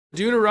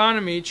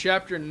Deuteronomy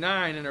chapter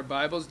 9 in our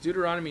Bibles,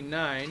 Deuteronomy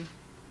 9.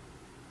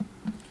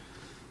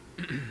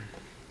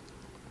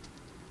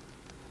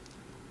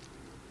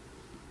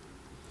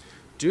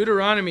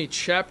 Deuteronomy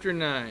chapter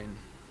 9.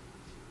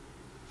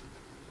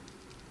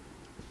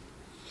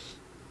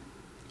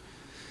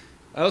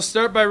 I'll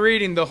start by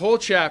reading the whole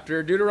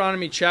chapter,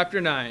 Deuteronomy chapter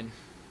 9.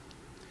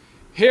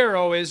 Hear,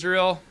 O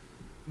Israel,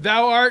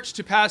 thou art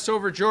to pass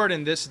over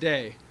Jordan this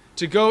day,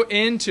 to go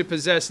in to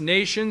possess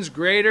nations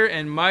greater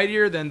and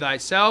mightier than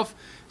thyself,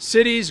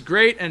 cities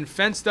great and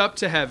fenced up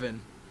to heaven.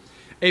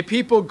 A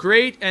people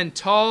great and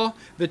tall,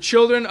 the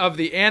children of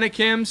the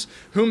Anakims,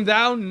 whom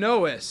thou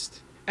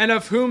knowest, and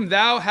of whom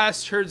thou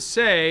hast heard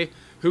say,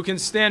 who can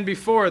stand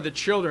before the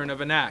children of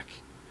Anak.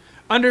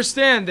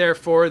 Understand,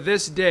 therefore,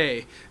 this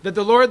day, that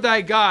the Lord thy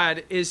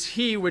God is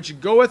he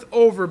which goeth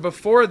over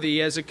before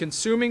thee as a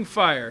consuming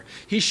fire.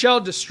 He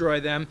shall destroy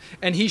them,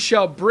 and he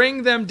shall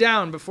bring them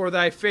down before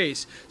thy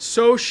face.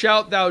 So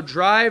shalt thou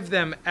drive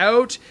them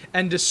out,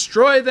 and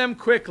destroy them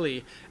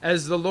quickly,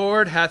 as the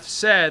Lord hath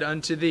said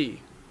unto thee.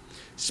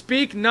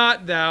 Speak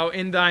not thou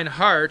in thine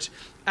heart,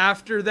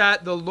 after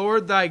that the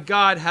Lord thy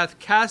God hath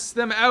cast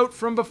them out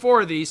from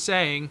before thee,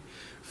 saying,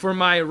 For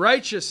my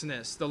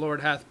righteousness the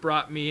Lord hath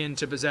brought me in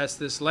to possess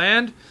this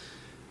land.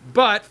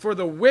 But for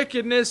the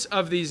wickedness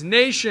of these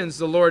nations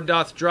the Lord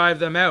doth drive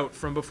them out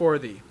from before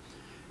thee.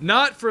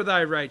 Not for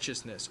thy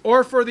righteousness,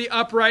 or for the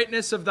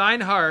uprightness of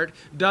thine heart,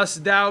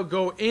 dost thou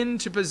go in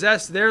to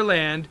possess their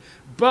land,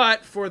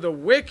 but for the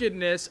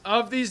wickedness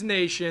of these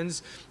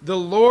nations the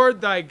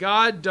Lord thy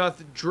God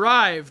doth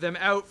drive them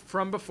out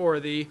from before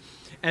thee,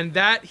 and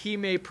that he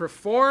may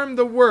perform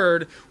the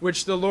word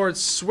which the Lord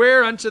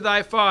sware unto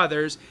thy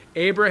fathers,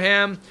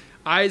 Abraham,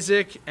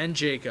 Isaac, and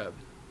Jacob.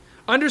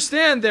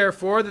 Understand,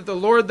 therefore, that the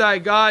Lord thy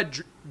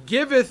God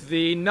giveth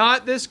thee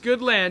not this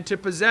good land to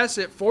possess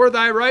it for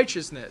thy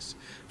righteousness,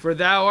 for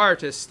thou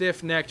art a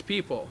stiff-necked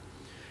people.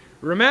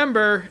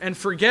 Remember, and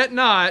forget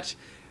not,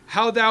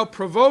 how thou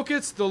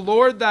provokedst the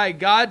Lord thy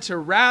God to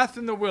wrath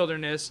in the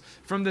wilderness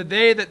from the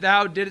day that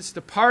thou didst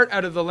depart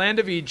out of the land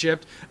of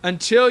Egypt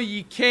until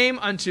ye came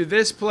unto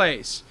this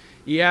place.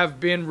 Ye have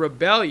been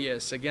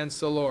rebellious against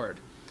the Lord.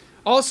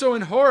 Also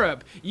in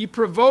Horeb ye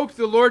provoked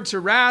the Lord to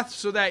wrath,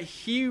 so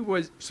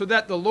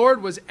that the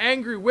Lord was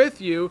angry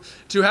with you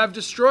to have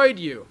destroyed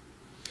you.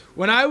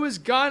 When I was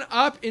gone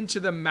up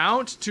into the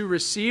mount to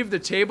receive the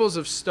tables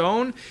of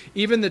stone,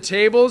 even the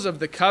tables of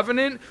the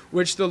covenant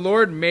which the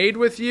Lord made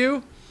with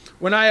you,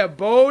 when I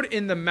abode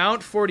in the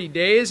mount 40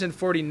 days and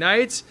 40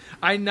 nights,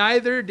 I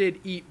neither did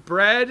eat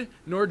bread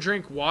nor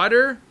drink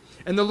water.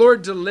 And the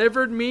Lord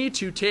delivered me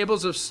 2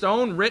 tables of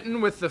stone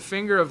written with the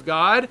finger of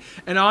God,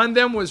 and on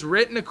them was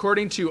written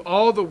according to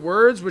all the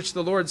words which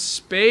the Lord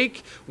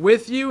spake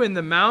with you in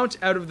the mount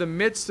out of the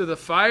midst of the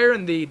fire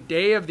in the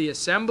day of the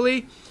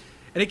assembly.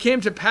 And it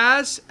came to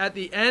pass at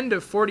the end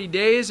of 40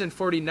 days and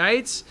 40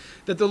 nights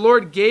that the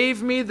Lord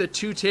gave me the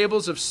 2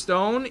 tables of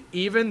stone,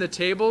 even the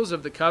tables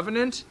of the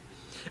covenant.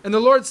 And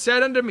the Lord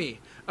said unto me,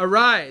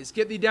 Arise,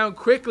 get thee down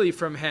quickly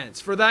from hence,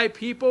 for thy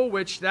people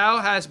which thou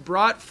hast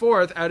brought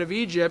forth out of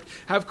Egypt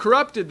have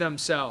corrupted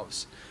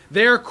themselves.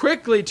 They are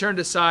quickly turned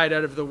aside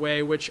out of the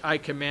way which I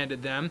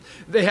commanded them.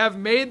 They have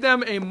made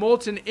them a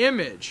molten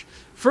image.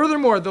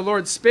 Furthermore, the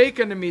Lord spake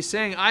unto me,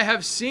 saying, I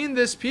have seen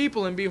this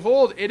people, and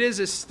behold, it is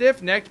a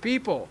stiff-necked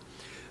people.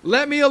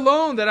 Let me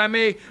alone, that I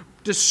may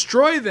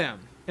destroy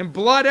them, and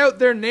blot out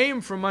their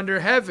name from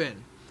under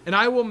heaven. And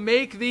I will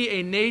make thee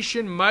a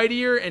nation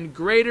mightier and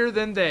greater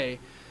than they.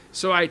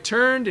 So I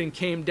turned and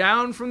came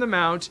down from the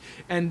mount,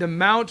 and the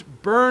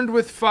mount burned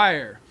with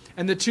fire,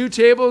 and the 2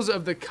 tables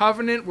of the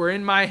covenant were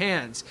in my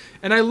hands.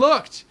 And I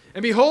looked,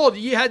 and behold,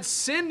 ye had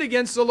sinned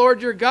against the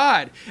Lord your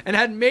God, and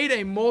had made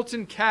a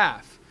molten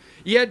calf.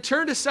 Ye had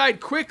turned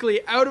aside quickly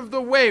out of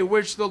the way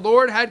which the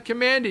Lord had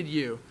commanded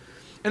you.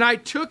 And I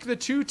took the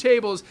 2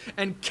 tables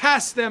and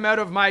cast them out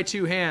of my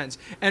 2 hands,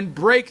 and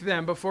brake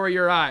them before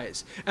your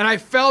eyes. And I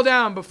fell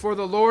down before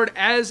the Lord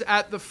as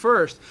at the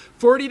first.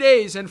 40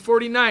 days and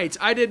 40 nights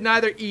I did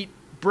neither eat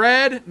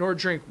bread nor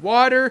drink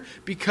water,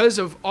 because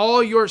of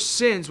all your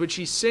sins which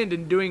ye sinned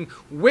in doing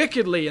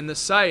wickedly in the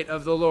sight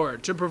of the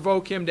Lord, to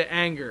provoke him to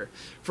anger.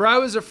 For I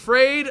was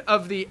afraid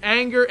of the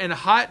anger and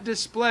hot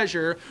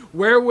displeasure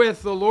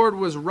wherewith the Lord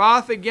was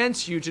wroth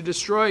against you to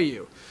destroy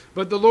you.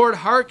 But the Lord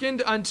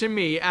hearkened unto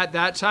me at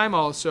that time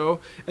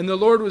also, and the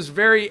Lord was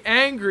very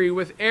angry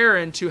with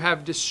Aaron to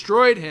have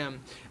destroyed him,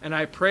 and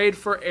I prayed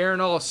for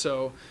Aaron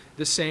also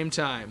the same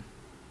time.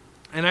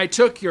 And I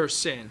took your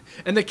sin,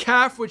 and the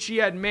calf which ye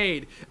had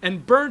made,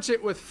 and burnt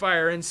it with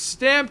fire, and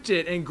stamped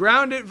it, and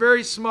ground it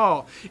very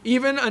small,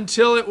 even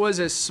until it was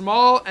as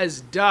small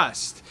as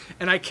dust.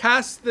 And I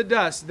cast the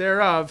dust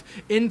thereof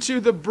into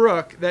the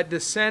brook that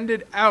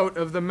descended out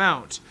of the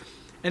mount.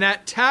 And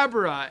at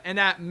Taberah, and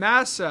at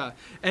Massa,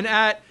 and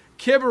at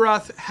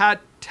Kibroth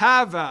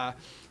Hattava,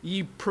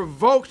 ye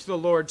provoked the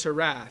Lord to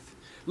wrath.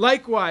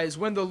 Likewise,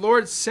 when the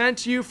Lord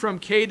sent you from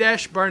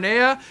Kadesh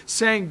Barnea,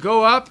 saying,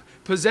 Go up,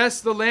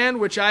 possess the land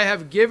which I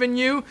have given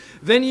you?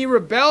 Then ye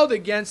rebelled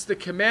against the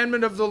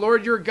commandment of the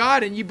Lord your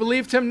God, and ye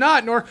believed him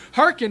not, nor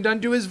hearkened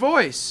unto his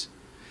voice.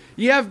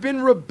 Ye have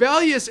been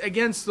rebellious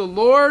against the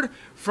Lord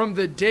from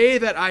the day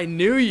that I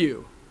knew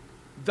you.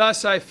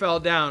 Thus I fell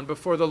down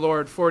before the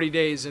Lord 40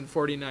 days and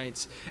 40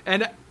 nights.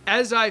 And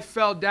as I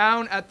fell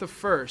down at the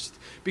first,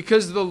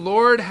 because the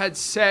Lord had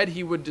said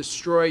he would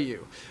destroy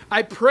you.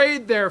 I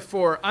prayed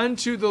therefore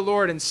unto the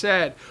Lord and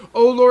said,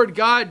 O Lord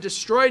God,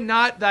 destroy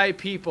not thy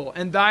people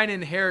and thine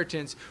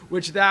inheritance,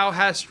 which thou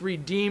hast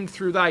redeemed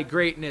through thy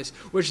greatness,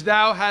 which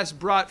thou hast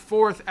brought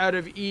forth out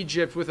of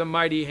Egypt with a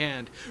mighty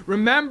hand.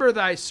 Remember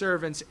thy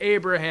servants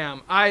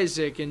Abraham,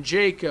 Isaac, and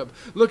Jacob.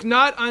 Look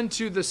not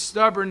unto the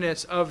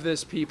stubbornness of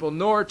this people,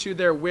 nor to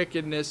their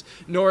wickedness,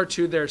 nor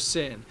to their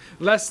sin,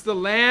 lest the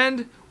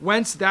land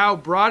whence thou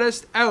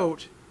broughtest us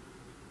out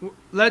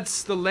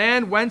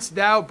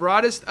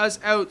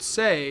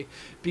say,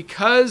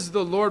 because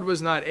the Lord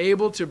was not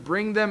able to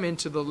bring them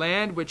into the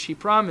land which he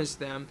promised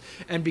them,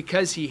 and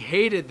because he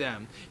hated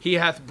them, he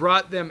hath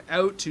brought them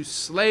out to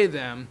slay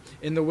them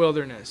in the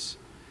wilderness.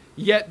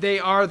 Yet they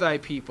are thy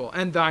people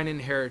and thine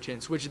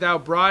inheritance, which thou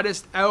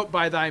broughtest out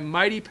by thy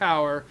mighty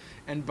power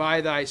and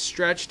by thy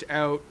stretched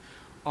out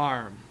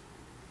arm.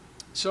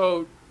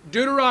 So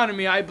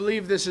Deuteronomy, I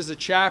believe this is a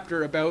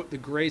chapter about the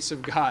grace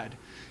of God.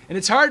 And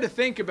it's hard to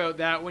think about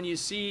that when you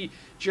see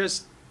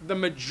just the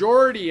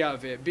majority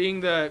of it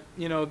being the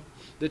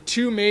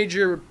two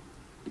major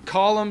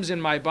columns in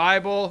my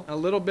Bible, a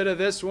little bit of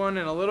this one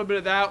and a little bit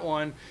of that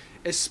one,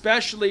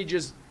 especially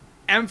just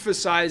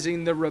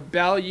emphasizing the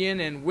rebellion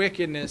and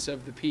wickedness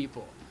of the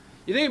people.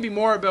 You think it'd be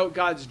more about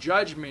God's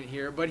judgment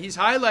here, but he's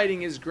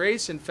highlighting his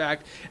grace, in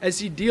fact, as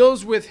he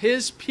deals with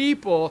his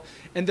people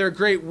and their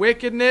great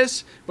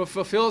wickedness, but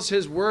fulfills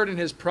his word and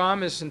his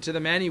promise unto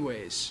them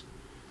anyways.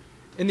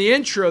 In the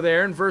intro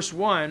there, in verse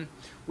 1,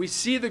 we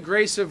see the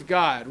grace of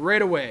God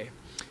right away.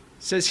 It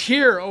says,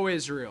 Hear, O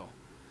Israel,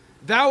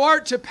 thou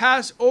art to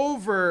pass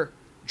over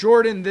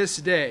Jordan this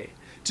day,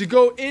 to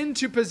go in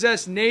to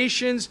possess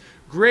nations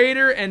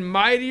greater and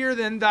mightier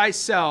than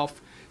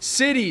thyself,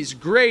 cities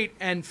great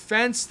and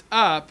fenced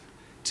up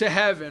to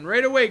heaven.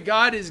 Right away,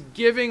 God is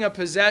giving a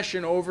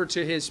possession over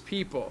to his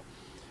people.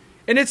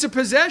 And it's a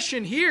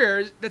possession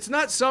here that's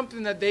not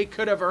something that they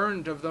could have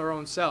earned of their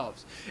own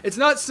selves. It's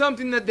not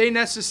something that they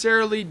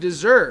necessarily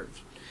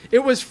deserved. It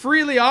was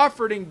freely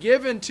offered and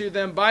given to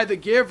them by the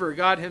giver,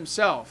 God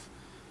himself.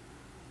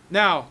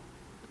 Now,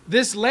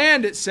 this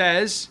land, it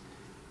says,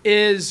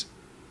 is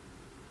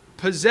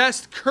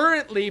possessed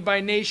currently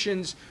by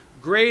nations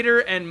greater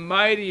and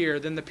mightier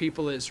than the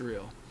people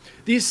Israel.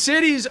 These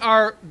cities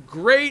are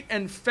great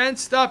and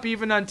fenced up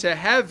even unto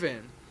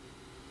heaven.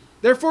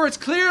 Therefore, it's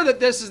clear that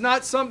this is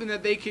not something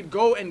that they could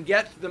go and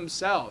get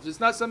themselves. It's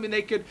not something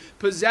they could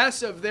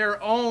possess of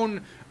their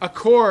own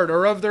accord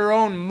or of their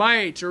own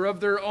might or of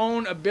their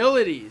own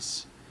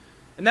abilities.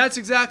 And that's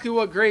exactly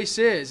what grace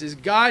is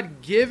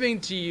God giving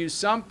to you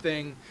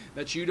something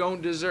that you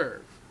don't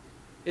deserve.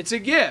 It's a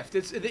gift.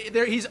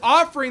 He's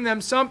offering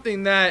them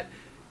something that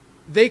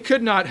they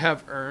could not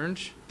have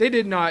earned. They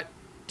did not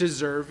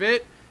deserve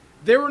it.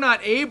 They were not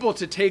able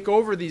to take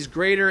over these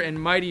greater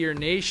and mightier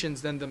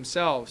nations than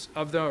themselves,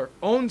 of their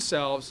own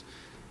selves,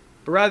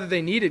 but rather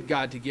they needed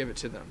God to give it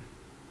to them.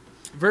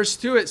 Verse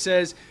 2, it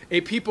says, A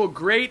people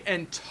great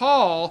and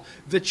tall,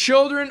 the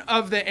children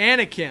of the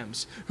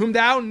Anakims, whom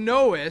thou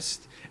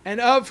knowest, and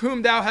of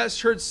whom thou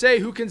hast heard say,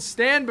 who can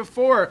stand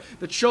before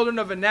the children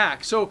of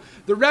Anak. So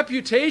the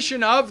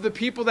reputation of the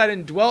people that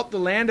indwelt the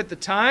land at the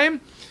time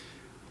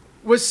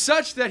was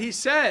such that he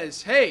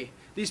says, hey,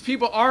 these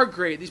people are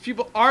great, these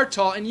people are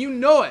tall, and you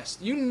know us.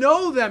 You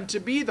know them to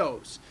be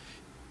those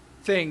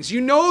things.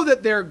 You know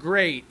that they're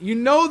great. You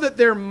know that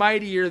they're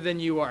mightier than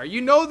you are.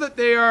 You know that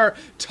they are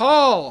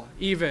tall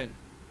even.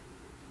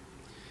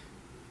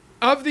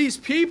 Of these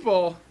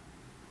people,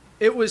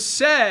 it was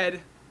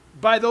said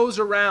by those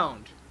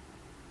around,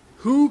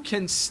 who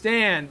can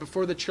stand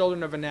before the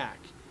children of Anak?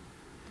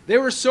 They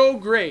were so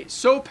great,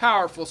 so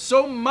powerful,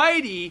 so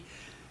mighty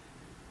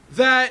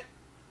that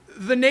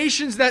the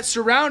nations that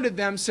surrounded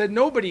them said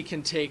nobody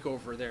can take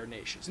over their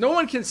nations. No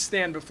one can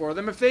stand before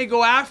them. If they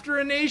go after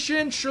a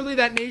nation, surely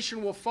that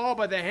nation will fall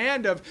by the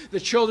hand of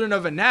the children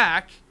of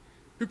Anak,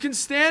 who can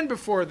stand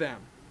before them.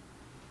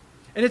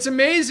 And it's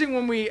amazing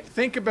when we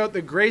think about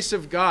the grace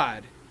of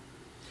God.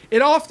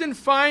 It often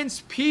finds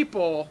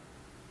people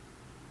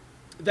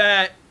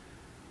that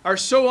are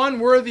so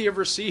unworthy of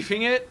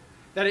receiving it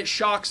that it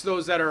shocks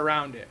those that are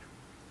around it.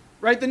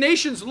 Right? The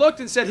nations looked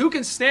and said, who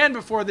can stand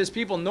before this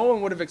people? No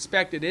one would have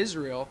expected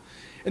Israel.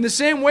 In the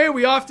same way,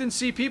 we often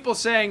see people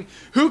saying,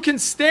 who can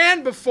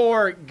stand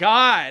before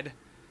God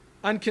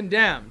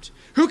uncondemned?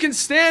 Who can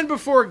stand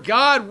before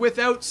God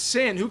without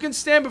sin? Who can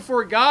stand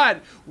before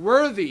God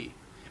worthy?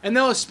 And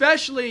they'll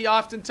especially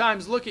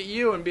oftentimes look at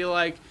you and be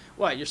like,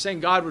 what, you're saying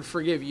God would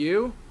forgive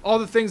you? All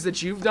the things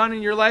that you've done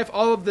in your life,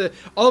 all of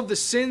the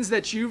sins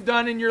that you've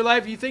done in your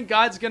life, you think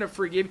God's going to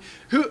forgive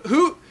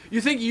you? You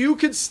think you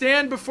could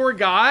stand before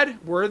God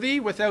worthy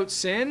without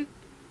sin?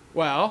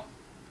 Well,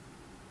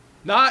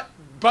 but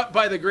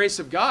by the grace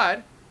of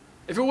God.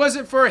 If it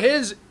wasn't for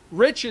his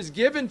riches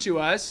given to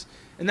us,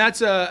 and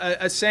that's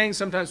a saying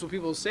sometimes what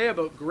people say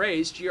about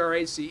grace,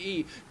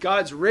 G-R-A-C-E,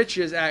 God's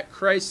riches at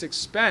Christ's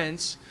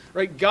expense,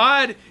 right?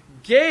 God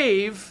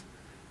gave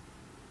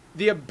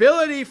the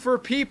ability for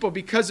people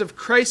because of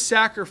Christ's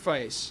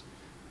sacrifice,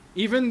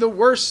 even the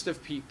worst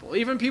of people,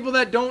 even people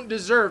that don't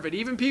deserve it,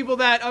 even people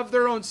that of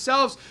their own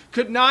selves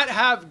could not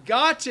have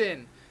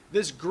gotten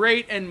this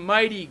great and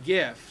mighty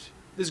gift,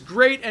 this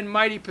great and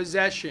mighty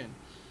possession.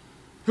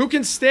 Who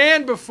can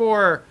stand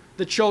before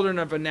the children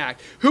of Anak?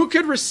 Who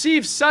could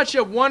receive such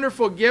a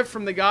wonderful gift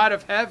from the God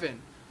of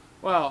heaven?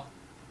 Well,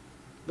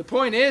 the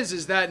point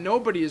is that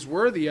nobody is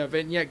worthy of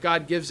it, and yet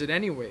God gives it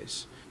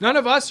anyways. None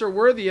of us are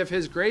worthy of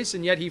his grace,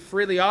 and yet he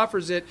freely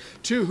offers it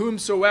to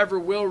whomsoever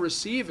will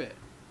receive it.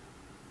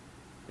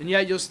 And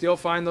yet you'll still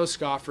find those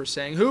scoffers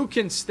saying, who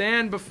can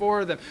stand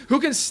before them? Who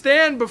can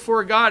stand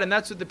before God? And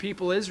that's what the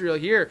people of Israel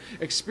here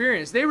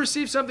experienced. They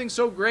received something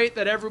so great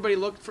that everybody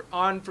looked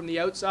on from the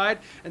outside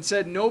and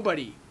said,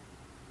 nobody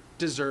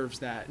deserves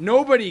that.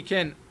 Nobody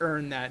can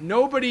earn that.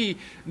 Nobody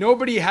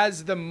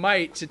has the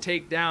might to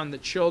take down the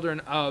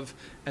children of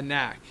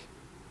Anak.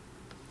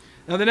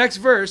 Now the next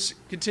verse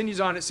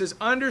continues on. It says,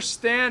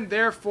 understand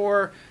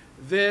therefore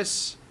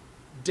this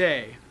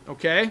day.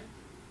 Okay?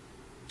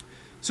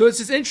 So it's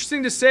just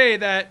interesting to say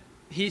that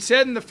he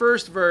said in the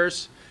first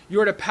verse, you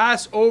are to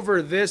pass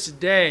over this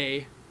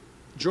day,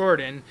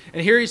 Jordan.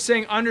 And here he's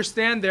saying,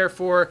 understand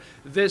therefore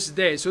this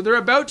day. So they're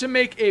about to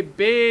make a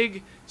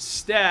big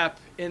step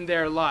in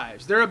their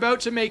lives. They're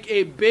about to make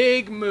a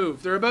big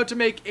move. They're about to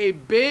make a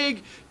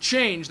big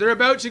change. They're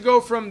about to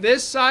go from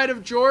this side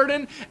of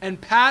Jordan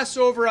and pass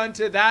over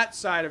unto that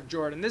side of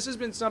Jordan. This has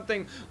been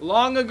something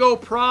long ago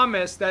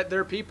promised that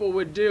their people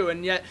would do,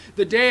 and yet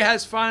the day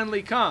has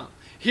finally come.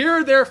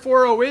 Hear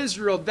therefore, O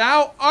Israel,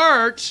 thou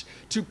art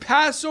to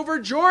pass over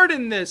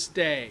Jordan this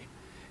day.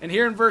 And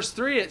here in verse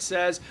 3 it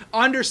says,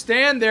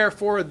 understand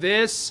therefore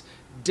this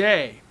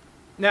day.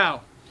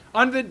 Now,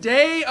 on the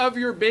day of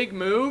your big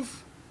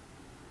move,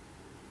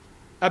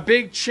 a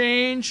big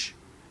change,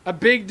 a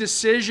big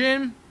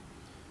decision,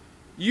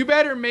 you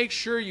better make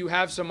sure you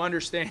have some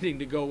understanding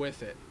to go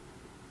with it.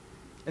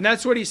 And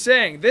that's what he's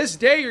saying. This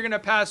day you're going to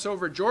pass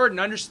over Jordan.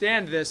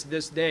 Understand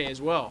this day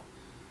as well.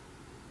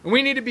 And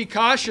we need to be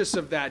cautious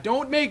of that.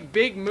 Don't make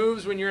big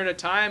moves when you're in a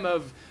time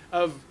of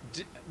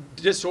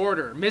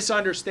disorder,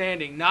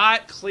 misunderstanding,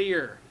 not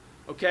clear.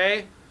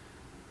 Okay?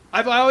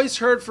 I've always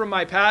heard from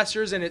my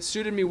pastors, and it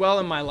suited me well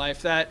in my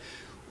life, that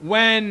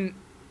when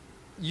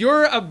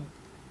you're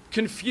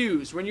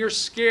confused, when you're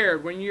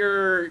scared, when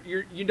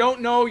you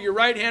don't know your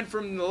right hand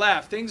from the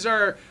left, things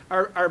are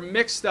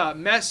mixed up,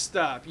 messed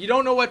up, you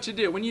don't know what to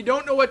do. When you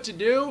don't know what to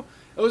do,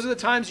 those are the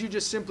times you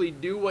just simply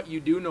do what you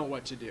do know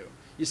what to do.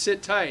 You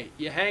sit tight,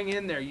 you hang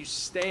in there, you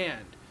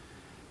stand.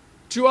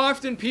 Too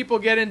often people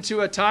get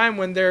into a time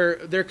when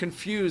they're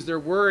confused, they're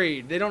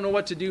worried, they don't know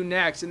what to do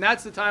next. And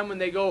that's the time when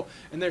they go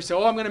and they say,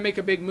 oh, I'm going to make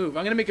a big move.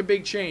 I'm going to make a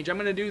big change. I'm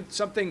going to do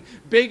something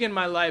big in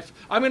my life.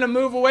 I'm going to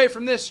move away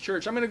from this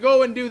church. I'm going to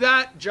go and do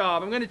that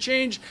job. I'm going to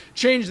change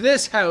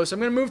this house. I'm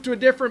going to move to a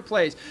different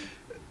place.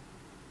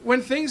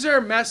 When things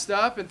are messed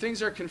up and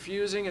things are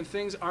confusing and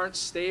things aren't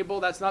stable,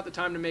 that's not the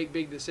time to make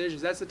big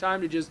decisions. That's the time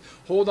to just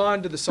hold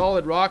on to the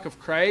solid rock of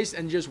Christ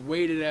and just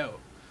wait it out.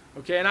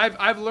 Okay, and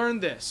I've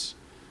learned this.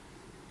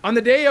 On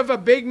the day of a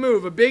big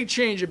move, a big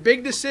change, a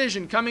big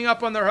decision coming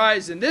up on the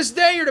horizon, this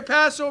day you're to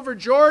pass over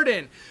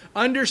Jordan.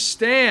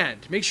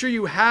 Understand. Make sure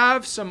you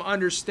have some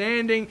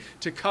understanding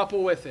to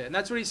couple with it. And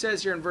that's what he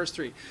says here in verse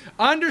 3.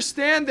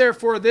 Understand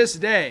therefore this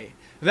day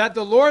that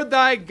the Lord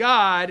thy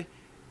God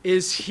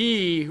is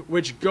he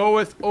which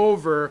goeth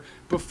over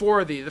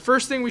before thee. The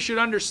first thing we should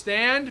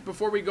understand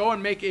before we go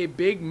and make a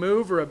big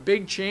move or a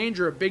big change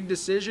or a big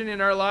decision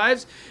in our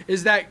lives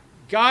is that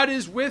God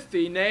is with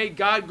thee, nay,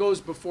 God goes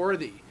before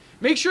thee.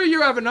 Make sure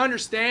you have an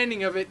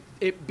understanding of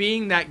it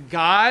being that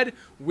God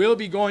will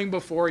be going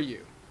before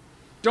you.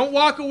 Don't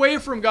walk away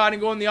from God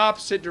and go in the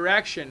opposite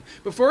direction.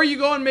 Before you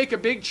go and make a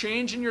big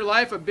change in your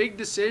life, a big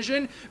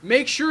decision,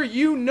 make sure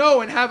you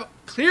know and have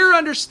clear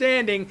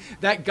understanding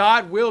that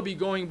God will be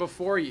going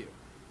before you.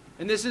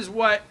 And this is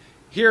what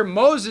here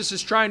Moses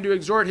is trying to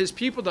exhort his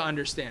people to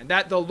understand.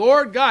 That the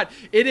Lord God,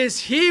 it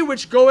is he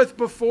which goeth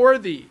before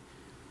thee.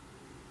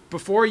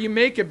 Before you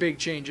make a big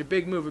change, a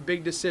big move, a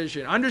big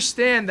decision,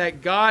 understand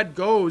that God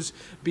goes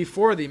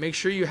before thee. Make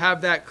sure you have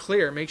that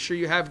clear. Make sure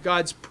you have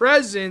God's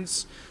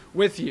presence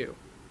with you.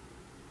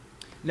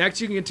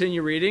 Next, you can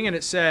continue reading, and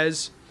it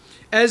says,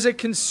 as a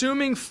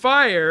consuming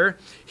fire,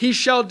 he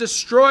shall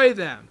destroy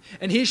them,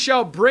 and he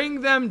shall bring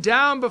them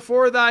down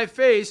before thy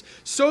face.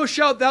 So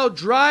shalt thou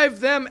drive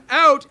them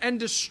out and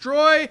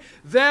destroy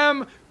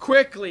them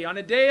quickly. On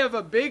a day of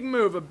a big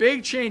move, a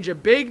big change, a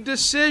big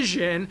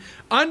decision,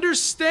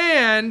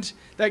 understand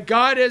that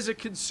God as a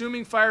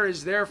consuming fire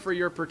is there for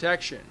your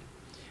protection.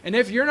 And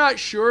if you're not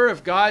sure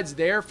if God's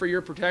there for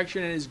your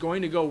protection and is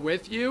going to go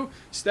with you,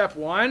 step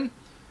one,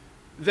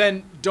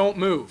 then don't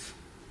move.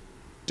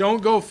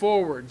 Don't go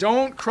forward.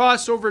 Don't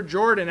cross over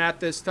Jordan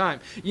at this time.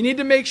 You need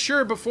to make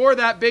sure before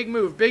that big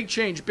move, big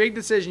change, big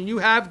decision, you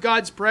have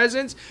God's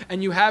presence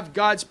and you have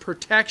God's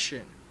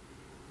protection.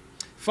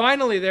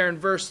 Finally, there in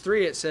verse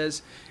 3, it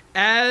says,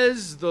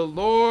 as the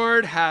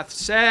Lord hath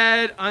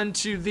said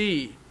unto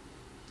thee.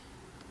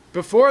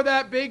 Before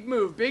that big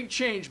move, big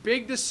change,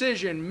 big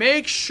decision,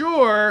 make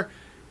sure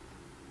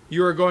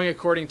you are going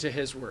according to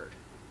his word.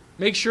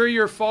 Make sure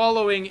you're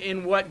following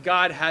in what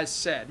God has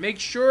said. Make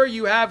sure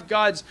you have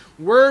God's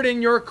word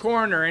in your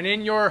corner and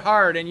in your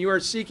heart, and you are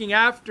seeking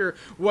after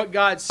what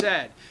God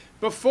said.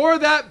 Before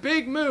that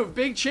big move,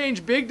 big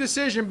change, big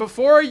decision,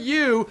 before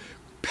you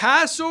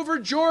pass over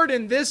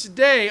Jordan this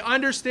day,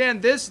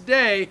 understand this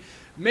day,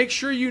 make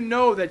sure you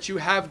know that you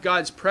have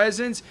God's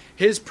presence,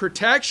 his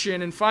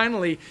protection, and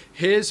finally,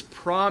 his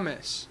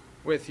promise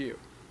with you.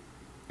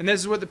 And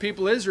this is what the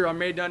people of Israel are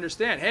made to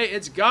understand. Hey,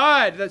 it's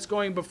God that's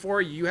going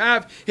before you. You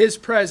have his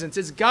presence.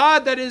 It's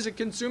God that is a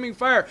consuming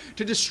fire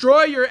to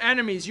destroy your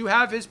enemies. You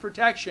have his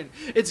protection.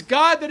 It's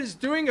God that is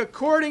doing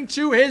according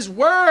to his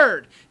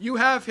word. You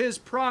have his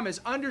promise.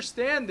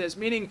 Understand this,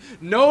 meaning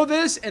know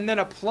this and then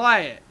apply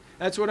it.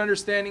 That's what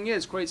understanding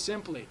is, quite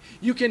simply.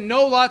 You can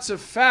know lots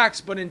of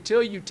facts, but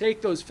until you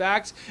take those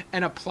facts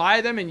and apply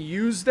them and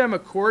use them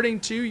according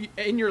to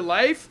in your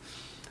life,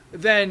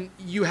 then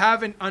you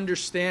have an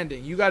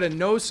understanding. You got to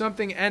know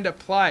something and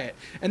apply it.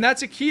 And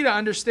that's a key to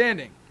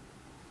understanding.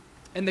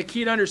 And the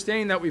key to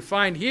understanding that we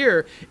find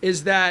here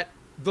is that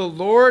the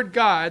Lord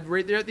God,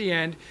 right there at the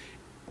end,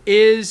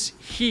 is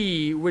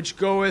he which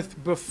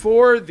goeth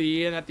before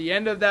thee. And at the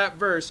end of that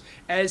verse,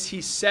 as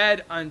he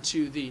said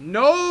unto thee.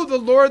 Know the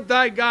Lord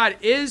thy God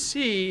is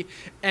he,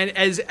 and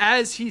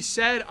as he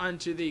said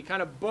unto thee.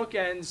 Kind of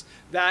bookends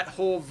that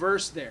whole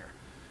verse there.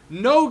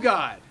 Know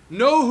God.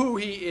 Know who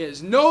he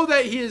is. Know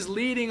that he is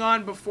leading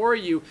on before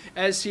you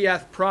as he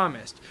hath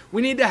promised.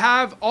 We need to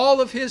have all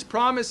of his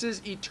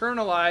promises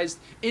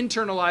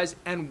internalized,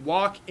 and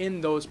walk in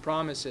those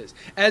promises.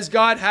 As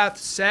God hath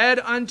said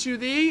unto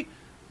thee,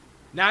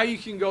 now you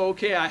can go,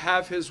 okay, I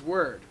have his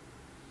word.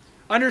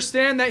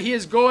 Understand that he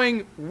is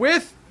going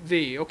with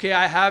thee. Okay,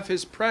 I have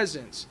his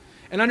presence.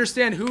 And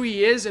understand who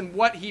he is and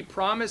what he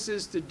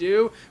promises to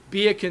do.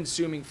 Be a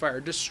consuming fire.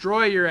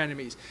 Destroy your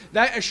enemies.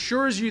 That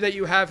assures you that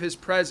you have his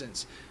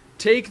presence.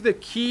 Take the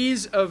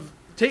keys of,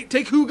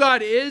 take who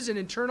God is and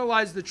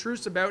internalize the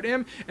truths about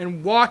him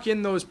and walk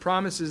in those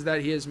promises that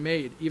he has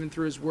made, even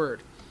through his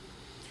word.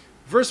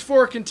 Verse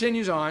 4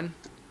 continues on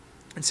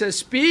and says,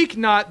 speak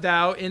not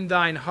thou in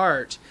thine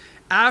heart,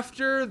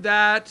 after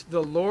that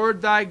the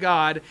Lord thy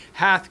God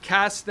hath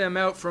cast them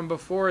out from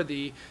before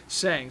thee,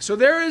 saying. So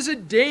there is a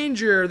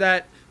danger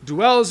that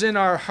dwells in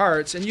our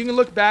hearts. And you can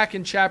look back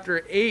in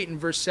chapter 8 and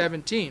verse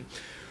 17.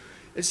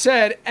 It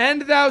said,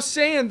 and thou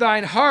say in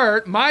thine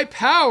heart, my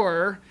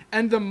power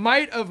and the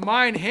might of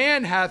mine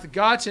hand hath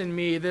gotten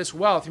me this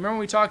wealth. You remember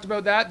when we talked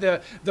about that?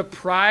 The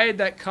pride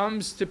that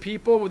comes to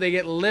people when they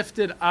get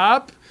lifted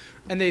up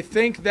and they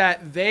think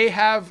that they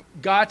have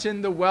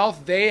gotten the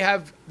wealth, they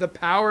have the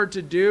power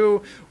to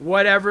do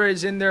whatever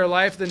is in their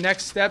life, the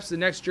next steps, the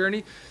next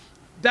journey.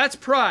 That's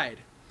pride.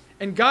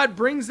 And God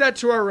brings that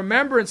to our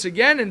remembrance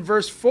again in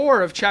verse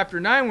 4 of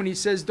chapter 9 when he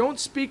says, don't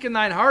speak in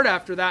thine heart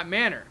after that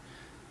manner.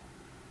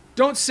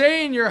 Don't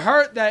say in your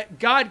heart that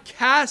God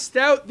cast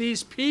out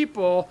these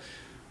people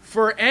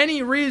for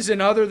any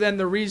reason other than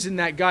the reason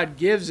that God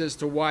gives as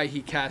to why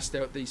he cast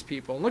out these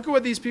people. And look at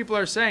what these people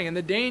are saying. And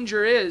the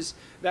danger is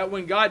that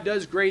when God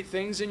does great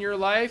things in your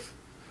life,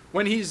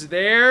 when he's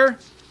there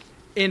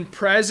in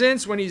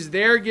presence, when he's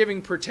there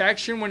giving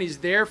protection, when he's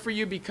there for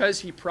you because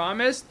he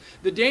promised,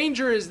 the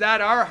danger is that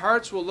our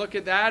hearts will look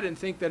at that and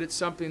think that it's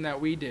something that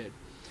we did.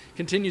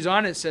 Continues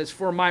on, it says,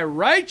 for my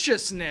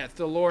righteousness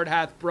the Lord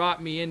hath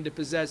brought me in to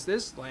possess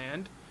this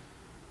land.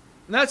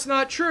 And that's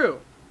not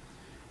true.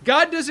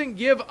 God doesn't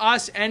give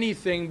us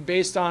anything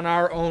based on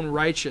our own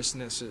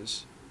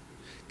righteousnesses.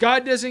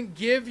 God doesn't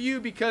give you,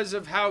 because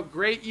of how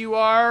great you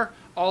are,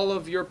 all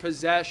of your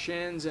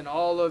possessions and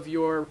all of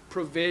your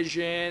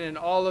provision and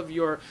all of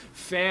your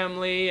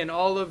family and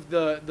all of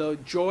the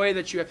joy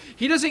that you have.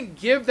 He doesn't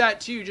give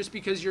that to you just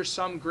because you're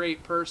some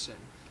great person.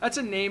 That's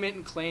a name it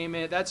and claim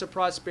it. That's a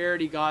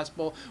prosperity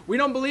gospel. We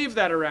don't believe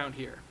that around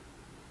here.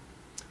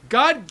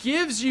 God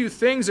gives you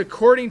things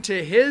according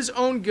to his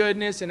own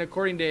goodness and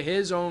according to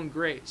his own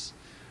grace.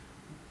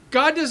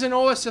 God doesn't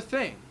owe us a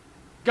thing.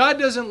 God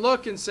doesn't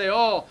look and say,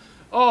 oh,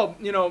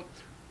 you know,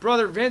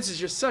 Brother Vince is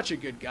just such a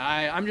good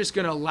guy. I'm just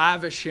going to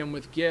lavish him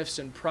with gifts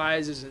and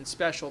prizes and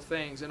special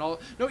things and all.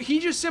 No,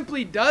 he just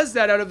simply does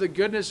that out of the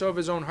goodness of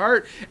his own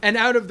heart and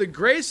out of the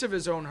grace of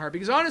his own heart.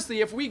 Because honestly,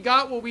 if we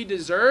got what we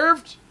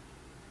deserved,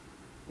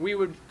 we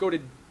would go to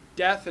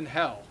death and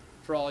hell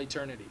for all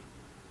eternity.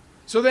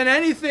 So then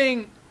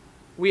anything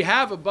we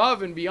have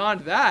above and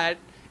beyond that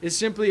is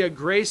simply a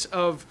grace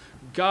of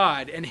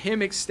God and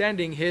him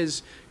extending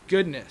his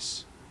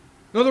goodness.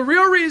 Now, the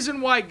real reason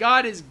why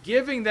God is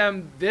giving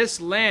them this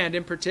land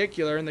in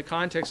particular in the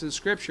context of the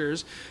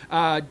scriptures,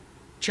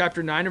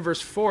 chapter 9 and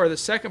verse 4, the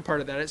second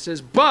part of that, it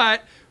says,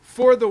 but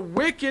For the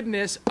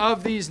wickedness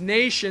of these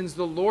nations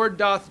the Lord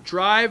doth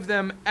drive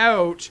them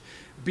out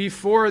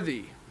before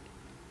thee.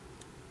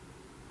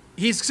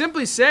 He's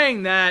simply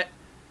saying that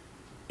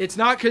it's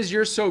not because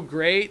you're so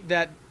great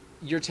that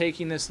you're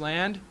taking this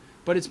land,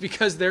 but it's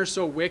because they're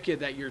so wicked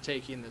that you're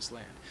taking this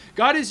land.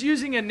 God is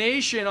using a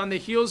nation on the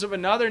heels of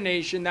another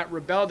nation that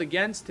rebelled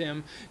against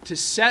him to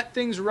set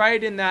things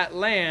right in that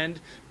land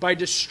by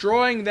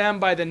destroying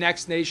them by the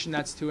next nation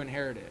that's to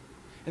inherit it.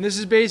 And this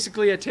is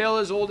basically a tale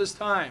as old as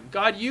time.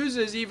 God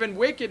uses even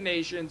wicked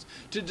nations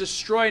to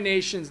destroy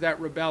nations that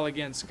rebel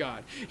against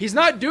God. He's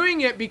not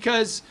doing it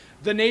because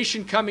the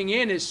nation coming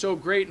in is so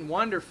great and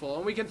wonderful.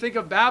 And we can think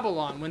of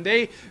Babylon when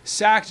they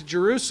sacked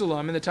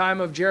Jerusalem in the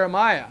time of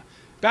Jeremiah.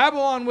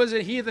 Babylon was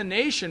a heathen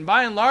nation.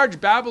 By and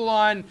large,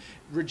 Babylon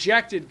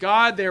rejected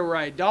God. They were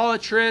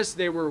idolatrous.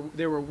 They were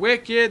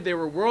wicked. They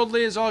were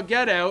worldly as all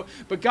get out.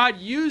 But God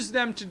used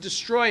them to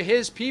destroy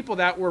his people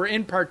that were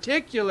in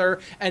particular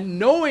and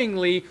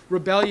knowingly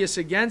rebellious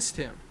against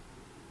him.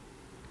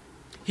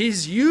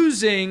 He's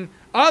using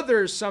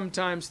others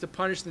sometimes to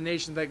punish the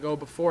nations that go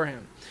before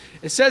him.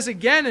 It says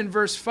again in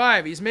verse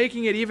 5, he's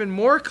making it even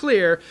more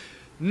clear,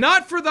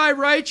 not for thy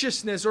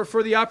righteousness or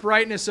for the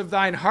uprightness of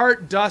thine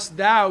heart dost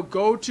thou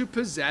go to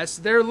possess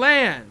their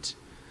land,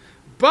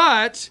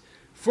 but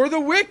for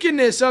the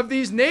wickedness of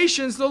these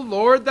nations the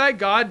Lord thy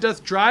God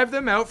doth drive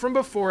them out from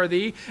before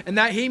thee, and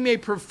that he may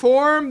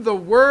perform the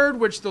word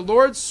which the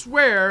Lord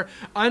sware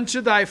unto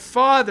thy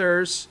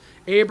fathers,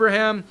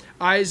 Abraham,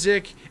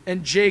 Isaac,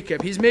 and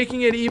Jacob. He's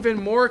making it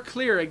even more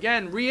clear.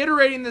 Again,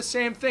 reiterating the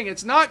same thing.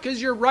 It's not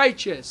because you're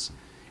righteous.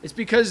 It's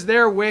because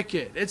they're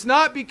wicked. It's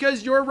not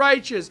because you're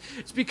righteous.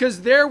 It's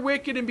because they're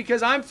wicked and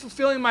because I'm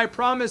fulfilling my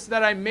promise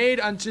that I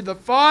made unto the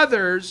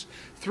fathers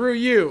through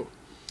you,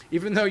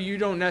 even though you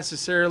don't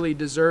necessarily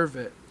deserve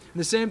it. And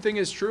the same thing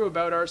is true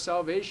about our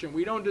salvation.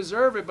 We don't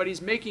deserve it, but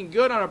he's making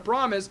good on a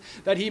promise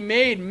that he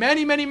made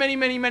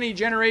many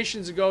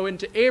generations ago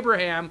into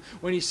Abraham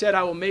when he said,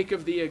 I will make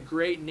of thee a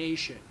great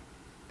nation.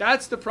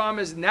 That's the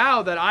promise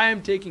now that I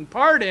am taking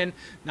part in,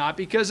 not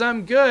because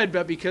I'm good,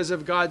 but because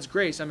of God's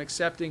grace. I'm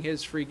accepting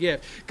his free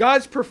gift.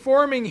 God's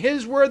performing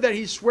his word that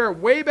he swore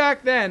way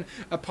back then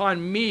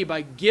upon me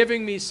by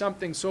giving me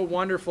something so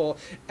wonderful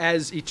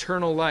as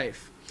eternal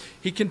life.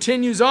 He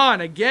continues on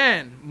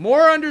again,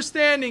 more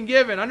understanding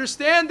given.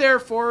 Understand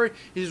therefore,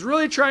 he's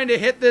really trying to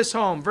hit this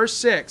home. Verse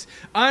 6,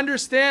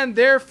 understand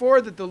therefore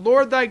that the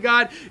Lord thy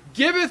God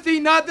giveth thee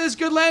not this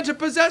good land to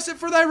possess it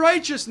for thy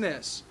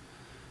righteousness.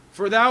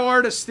 For thou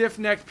art a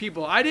stiff-necked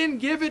people. I didn't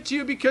give it to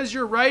you because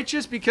you're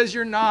righteous, because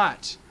you're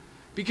not.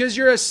 Because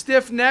you're a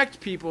stiff-necked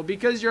people,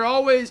 because you're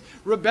always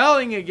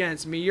rebelling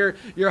against me.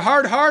 You're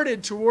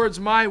hard-hearted towards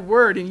my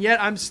word, and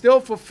yet I'm still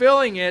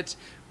fulfilling it.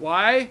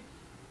 Why?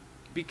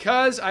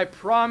 Because I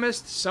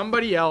promised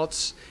somebody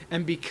else,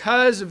 and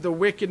because of the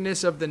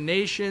wickedness of the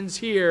nations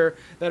here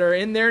that are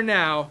in there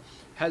now,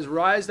 has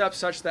rised up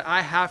such that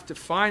I have to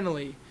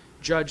finally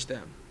judge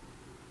them.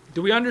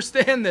 Do we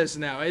understand this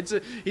now?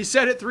 He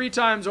said it 3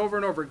 times over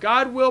and over.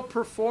 God will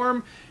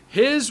perform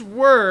his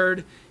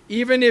word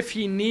even if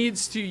he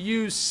needs to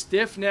use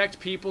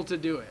stiff-necked people to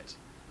do it.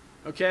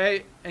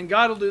 Okay? And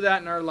God will do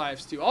that in our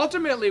lives too.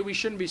 Ultimately, we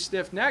shouldn't be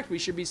stiff-necked. We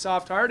should be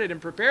soft-hearted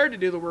and prepared to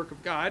do the work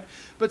of God.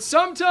 But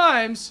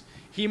sometimes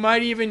he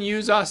might even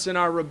use us in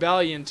our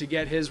rebellion to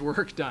get his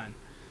work done.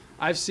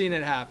 I've seen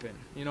it happen.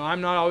 You know,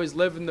 I'm not always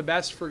living the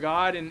best for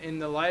God in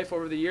the life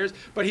over the years,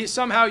 but he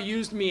somehow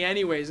used me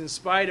anyways, in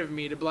spite of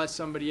me, to bless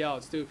somebody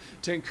else, to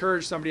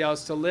encourage somebody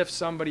else, to lift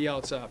somebody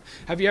else up.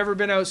 Have you ever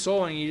been out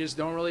souling and you just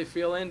don't really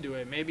feel into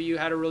it? Maybe you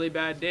had a really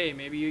bad day.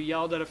 Maybe you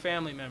yelled at a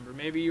family member.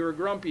 Maybe you were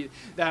grumpy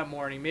that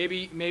morning.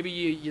 Maybe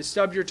you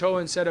stubbed your toe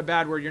and said a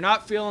bad word. You're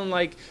not feeling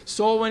like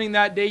soul winning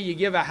that day. You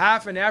give a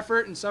half an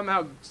effort and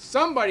somehow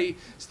somebody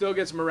still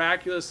gets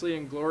miraculously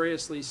and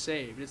gloriously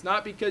saved. It's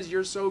not because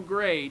you're so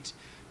great,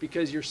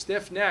 because you're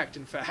stiff-necked,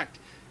 in fact,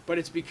 but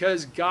it's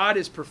because God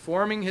is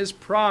performing his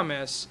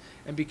promise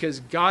and because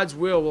God's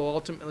will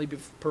ultimately be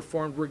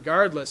performed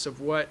regardless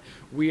of what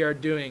we are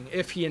doing,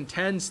 if he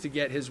intends to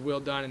get his will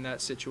done in that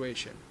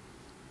situation.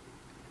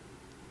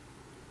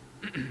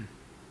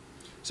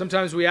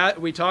 Sometimes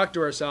we talk to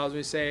ourselves and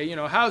we say, you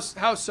know, how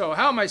so?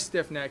 How am I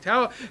stiff-necked?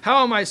 How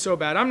am I so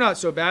bad? I'm not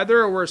so bad.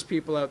 There are worse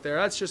people out there.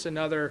 That's just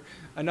another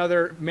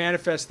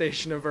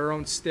manifestation of our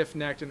own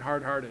stiff-necked and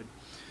hard-hearted.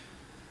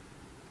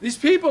 These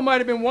people might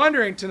have been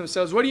wondering to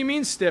themselves, what do you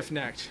mean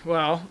stiff-necked?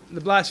 Well, the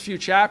last few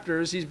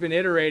chapters, he's been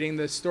iterating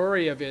the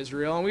story of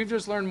Israel, and we've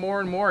just learned more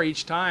and more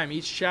each time,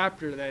 each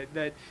chapter,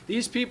 that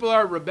these people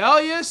are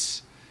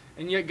rebellious,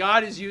 and yet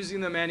God is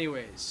using them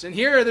anyways. And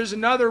here, there's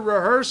another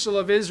rehearsal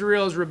of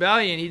Israel's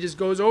rebellion. He just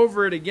goes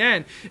over it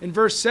again in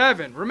verse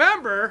 7.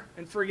 Remember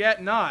and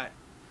forget not.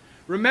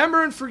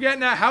 Remember and forget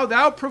not how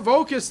thou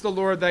provokest the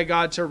Lord thy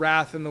God to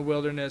wrath in the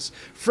wilderness,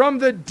 from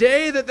the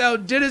day that thou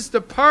didst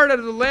depart out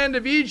of the land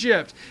of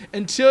Egypt,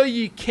 until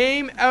ye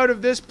came out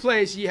of this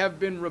place, ye have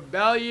been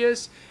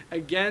rebellious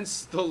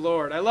against the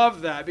Lord. I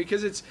love that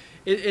because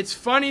It's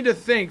funny to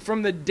think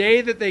from the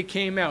day that they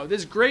came out,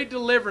 this great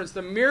deliverance,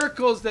 the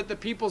miracles that the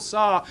people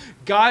saw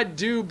God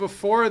do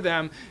before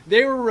them,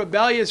 they were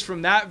rebellious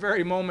from that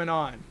very moment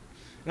on.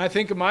 And I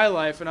think of my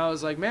life and I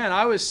was like, man,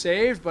 I was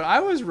saved, but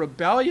I was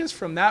rebellious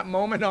from that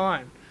moment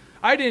on.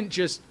 I didn't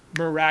just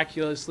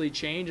miraculously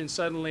change and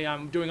suddenly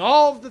I'm doing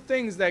all of the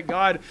things that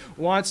God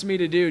wants me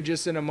to do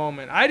just in a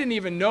moment. I didn't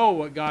even know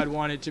what God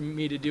wanted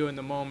me to do in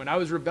the moment. I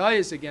was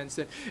rebellious against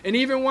it. And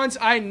even once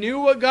I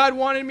knew what God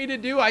wanted me to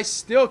do, I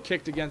still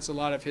kicked against a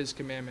lot of his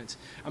commandments.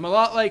 I'm a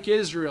lot like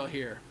Israel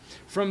here.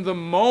 From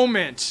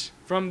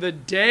the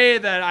day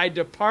that I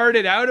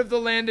departed out of the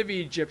land of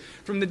Egypt,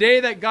 from the day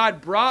that God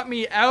brought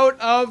me out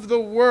of the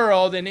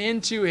world and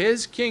into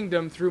his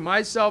kingdom through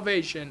my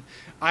salvation,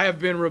 I have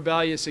been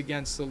rebellious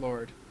against the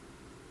Lord.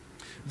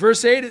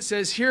 Verse 8, it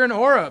says, here in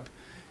Horeb,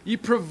 ye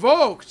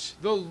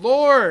provoked the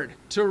Lord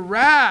to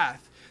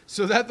wrath,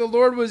 so that the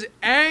Lord was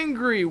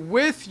angry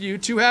with you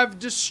to have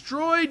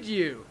destroyed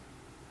you.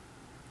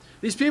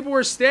 These people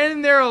were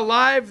standing there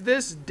alive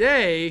this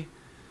day,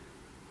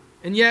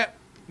 and yet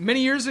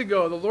many years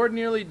ago, the Lord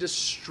nearly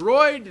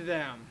destroyed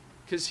them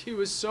because he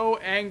was so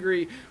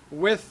angry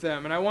with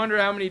them. And I wonder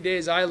how many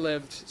days I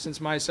lived since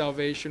my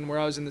salvation where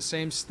I was in the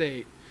same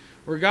state,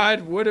 where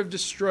God would have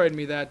destroyed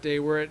me that day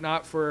were it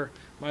not for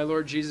my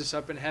Lord Jesus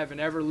up in heaven,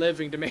 ever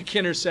living to make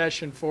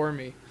intercession for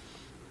me.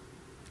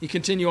 You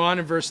continue on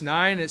in verse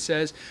 9, it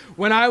says,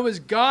 when I was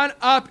gone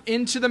up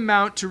into the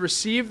mount to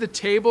receive the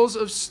tables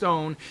of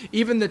stone,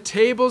 even the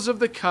tables of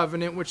the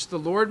covenant which the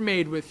Lord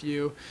made with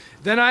you,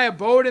 then I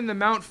abode in the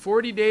mount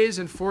 40 days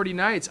and 40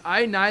 nights.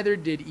 I neither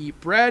did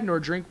eat bread nor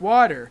drink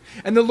water.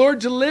 And the Lord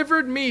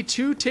delivered me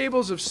 2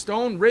 tables of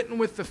stone written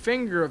with the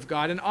finger of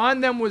God, and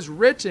on them was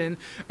written,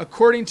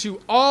 according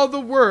to all the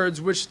words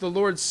which the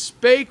Lord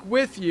spake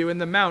with you in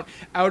the mount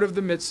out of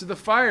the midst of the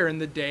fire in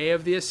the day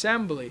of the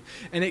assembly.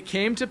 And it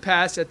came to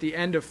pass at the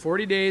end of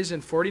 40 days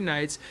and 40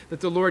 nights that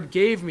the Lord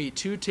gave me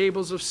 2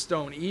 tables of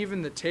stone,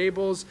 even the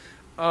tables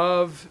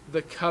of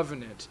the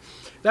covenant.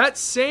 That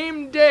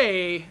same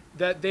day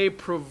that they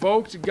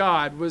provoked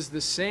God was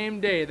the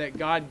same day that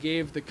God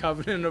gave the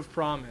covenant of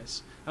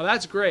promise. Now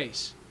that's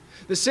grace.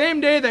 The same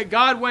day that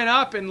God went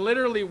up and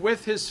literally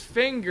with his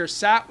finger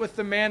sat with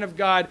the man of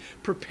God,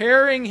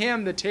 preparing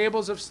him the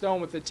tables of stone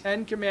with the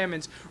 10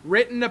 commandments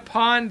written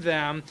upon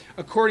them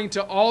according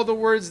to all the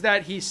words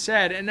that he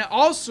said, and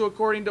also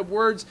according to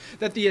words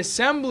that the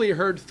assembly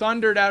heard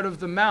thundered out of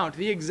the mount.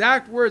 The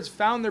exact words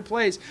found their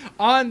place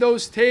on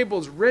those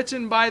tables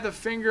written by the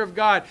finger of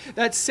God.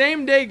 That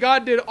same day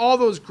God did all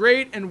those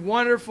great and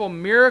wonderful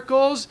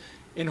miracles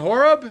in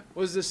Horeb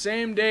was the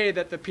same day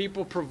that the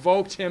people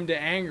provoked him to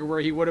anger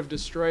where he would have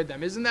destroyed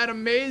them. Isn't that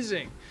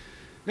amazing?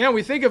 Man,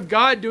 we think of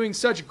God doing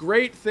such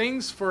great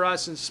things for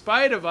us in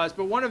spite of us,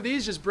 but one of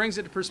these just brings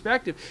it to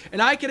perspective.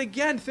 And I can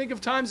again think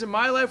of times in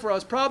my life where I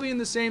was probably in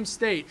the same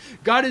state.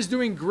 God is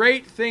doing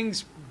great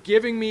things,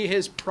 giving me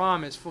his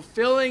promise,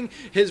 fulfilling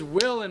his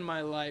will in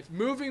my life,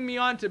 moving me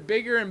on to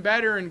bigger and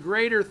better and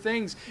greater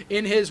things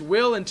in his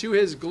will and to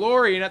his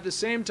glory. And at the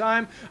same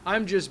time,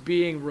 I'm just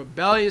being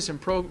rebellious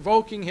and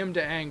provoking him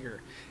to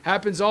anger.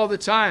 Happens all the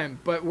time.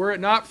 But were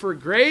it not for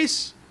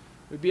grace,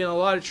 we'd be in a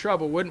lot of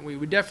trouble, wouldn't we?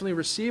 We'd definitely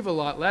receive a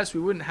lot less.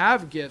 We wouldn't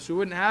have gifts. We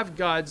wouldn't have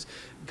God's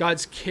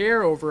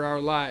care over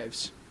our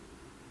lives.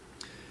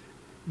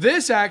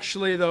 This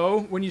actually,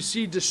 though, when you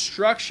see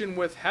destruction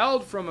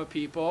withheld from a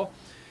people,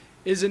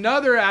 is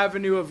another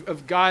avenue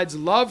of God's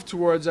love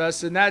towards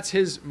us, and that's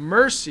his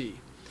mercy.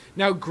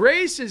 Now,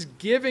 grace is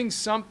giving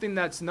something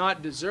that's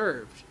not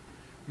deserved.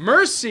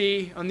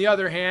 Mercy, on the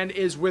other hand,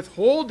 is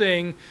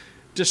withholding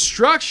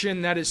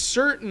destruction that is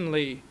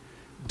certainly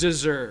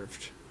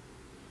deserved.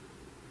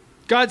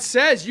 God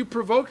says, you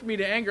provoked me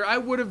to anger. I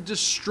would have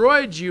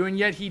destroyed you, and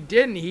yet he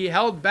didn't. He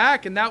held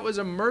back, and that was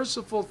a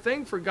merciful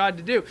thing for God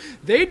to do.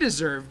 They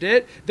deserved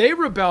it. They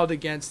rebelled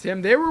against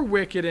him. They were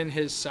wicked in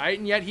his sight,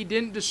 and yet he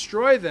didn't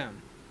destroy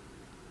them.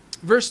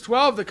 Verse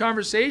 12, the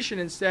conversation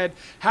instead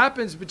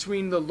happens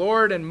between the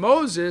Lord and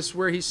Moses,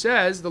 where he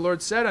says, the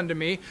Lord said unto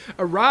me,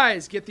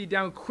 arise, get thee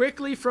down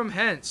quickly from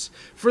hence.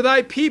 For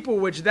thy people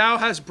which thou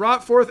hast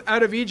brought forth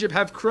out of Egypt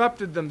have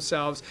corrupted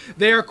themselves.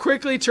 They are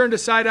quickly turned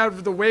aside out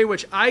of the way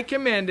which I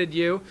commanded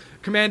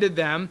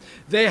them.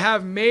 They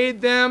have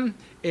made them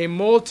a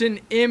molten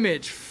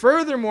image.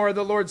 Furthermore,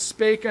 the Lord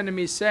spake unto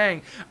me,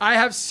 saying, I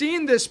have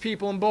seen this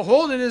people, and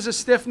behold, it is a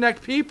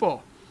stiff-necked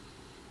people.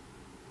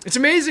 It's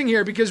amazing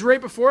here because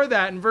right before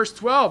that in verse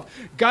 12,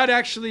 God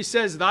actually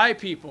says thy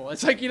people.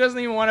 It's like he doesn't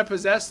even want to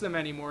possess them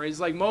anymore.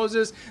 He's like,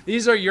 Moses,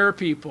 these are your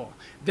people.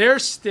 They're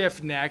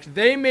stiff-necked.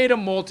 They made a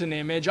molten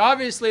image.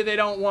 Obviously, they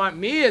don't want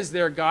me as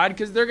their God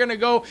because they're going to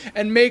go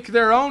and make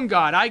their own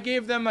God. I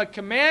gave them a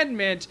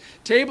commandment,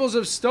 tables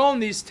of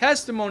stone, these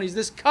testimonies,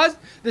 this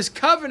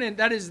covenant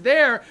that is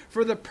there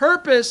for the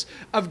purpose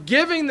of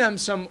giving them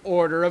some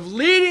order, of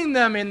leading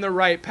them in the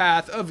right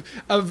path, of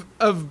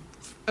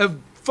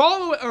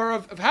follow, or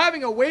of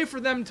having a way for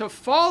them to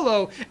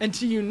follow and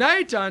to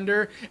unite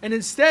under, and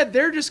instead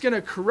they're just going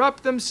to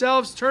corrupt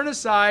themselves, turn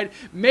aside,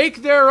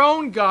 make their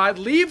own God,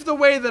 leave the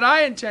way that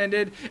I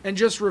intended, and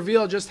just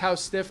reveal just how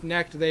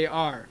stiff-necked they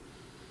are.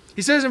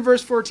 He says in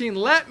verse 14,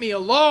 "Let me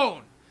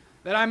alone,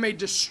 that I may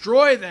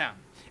destroy them,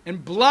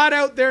 and blot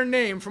out their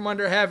name from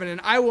under heaven,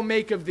 and I will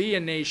make of thee a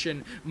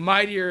nation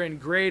mightier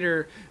and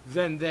greater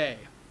than they."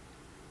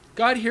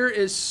 God here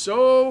is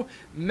so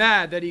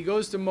mad that he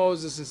goes to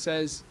Moses and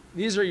says,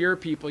 these are your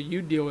people,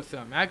 you deal with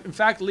them. In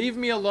fact, leave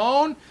me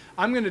alone,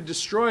 I'm going to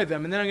destroy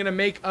them, and then I'm going to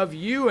make of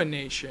you a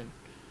nation.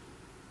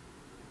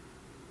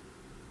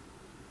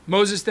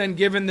 Moses then,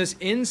 given this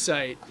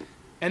insight,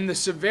 and the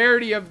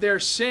severity of their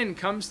sin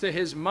comes to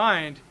his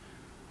mind,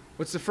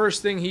 what's the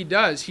first thing he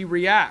does? He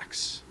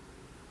reacts.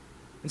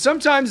 And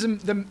sometimes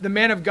the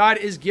man of God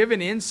is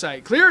given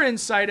insight, clear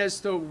insight as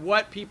to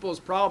what people's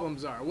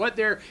problems are, what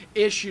their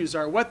issues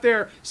are, what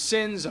their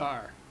sins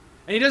are.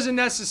 And he doesn't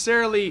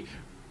necessarily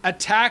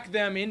attack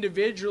them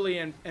individually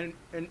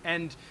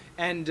and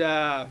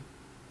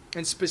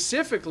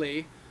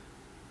specifically,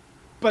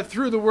 but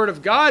through the Word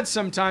of God,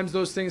 sometimes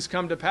those things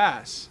come to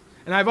pass.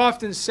 And I've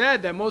often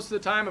said that most of the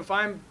time, if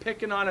I'm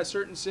picking on a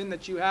certain sin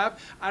that you have,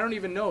 I don't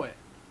even know it.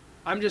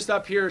 I'm just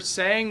up here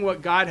saying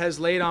what God has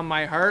laid on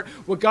my heart,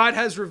 what God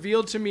has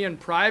revealed to me in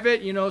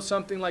private,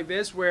 something like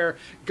this, where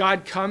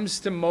God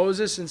comes to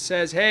Moses and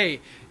says, hey,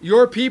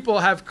 your people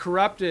have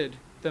corrupted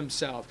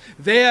themselves.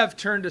 They have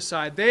turned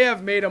aside. They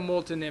have made a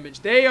molten image.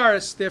 They are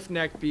a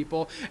stiff-necked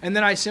people. And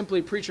then I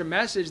simply preach a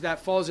message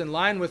that falls in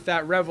line with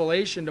that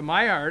revelation to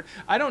my heart.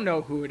 I don't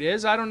know who it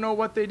is. I don't know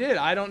what they did.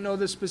 I don't know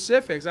the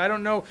specifics. I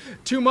don't know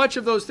too much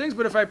of those things.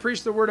 But if I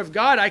preach the Word of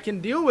God, I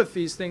can deal with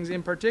these things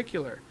in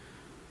particular.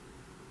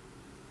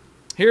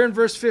 Here in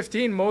verse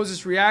 15,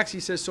 Moses reacts.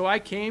 He says, so I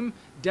came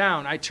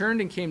down. I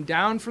turned and came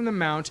down from the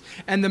mount,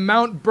 and the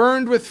mount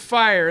burned with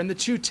fire, and the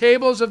 2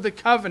 tables of the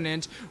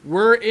covenant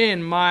were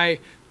in my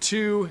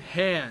 2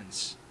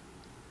 hands.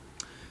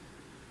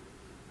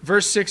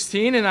 Verse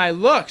 16, and I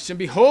looked, and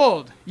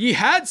behold, ye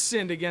had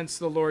sinned against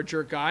the Lord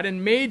your God,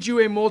 and made you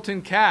a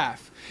molten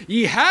calf.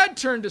 Ye had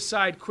turned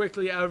aside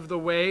quickly out of the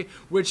way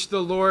which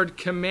the Lord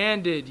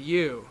commanded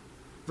you.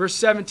 Verse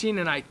 17,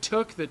 and I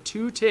took the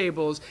 2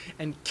 tables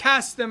and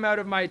cast them out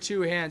of my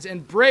 2 hands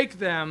and break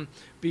them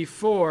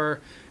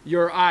before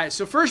your eyes.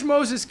 So first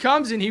Moses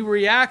comes and he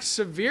reacts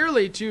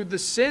severely to the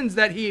sins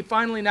that he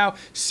finally now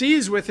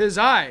sees with his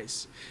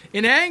eyes.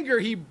 In anger,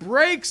 he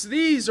breaks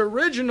these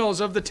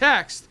originals of the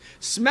text,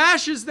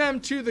 smashes them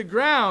to the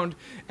ground,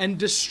 and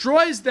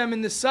destroys them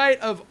in the sight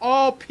of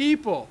all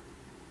people.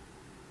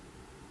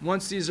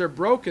 Once these are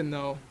broken,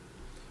 though,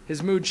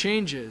 his mood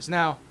changes.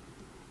 Now,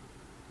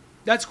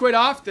 that's quite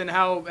often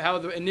how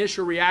the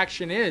initial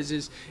reaction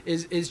is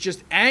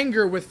just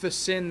anger with the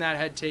sin that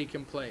had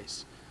taken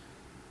place.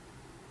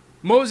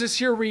 Moses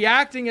here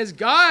reacting as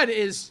God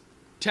is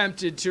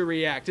tempted to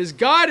react, as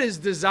God is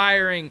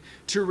desiring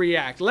to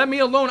react. Let me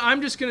alone.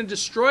 I'm just going to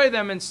destroy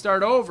them and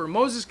start over.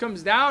 Moses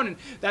comes down and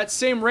that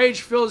same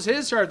rage fills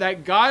his heart,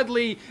 that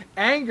godly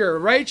anger,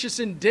 righteous,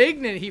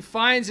 indignant. He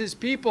finds his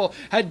people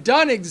had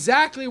done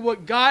exactly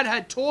what God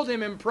had told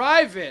him in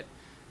private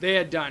they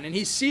had done. And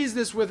he sees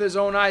this with his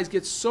own eyes,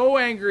 gets so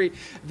angry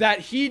that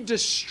he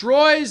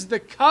destroys the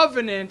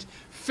covenant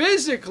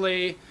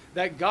physically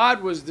that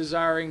God was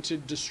desiring to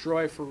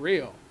destroy for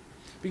real.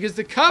 Because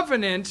the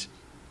covenant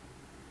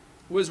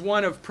was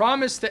one of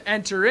promise to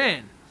enter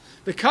in.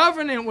 The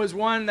covenant was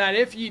one that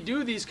if ye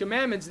do these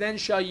commandments, then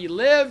shall ye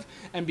live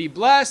and be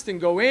blessed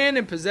and go in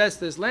and possess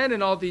this land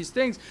and all these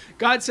things.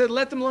 God said,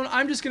 let them alone.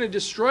 I'm just going to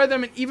destroy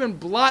them and even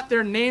blot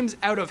their names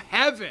out of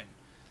heaven.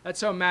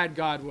 That's how mad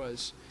God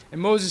was. And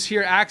Moses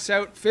here acts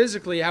out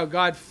physically how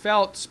God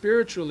felt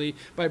spiritually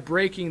by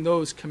breaking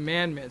those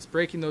commandments,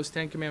 breaking those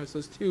 10 commandments,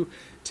 those 2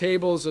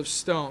 tables of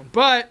stone.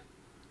 But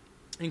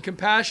in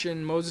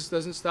compassion, Moses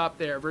doesn't stop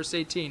there. Verse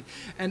 18,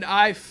 and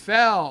I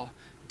fell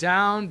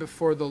down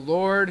before the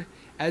Lord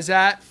as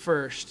at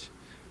first,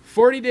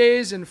 40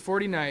 days and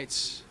 40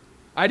 nights.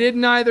 I did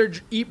neither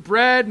eat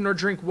bread nor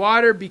drink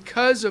water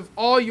because of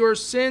all your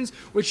sins,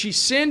 which ye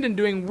sinned in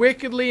doing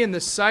wickedly in the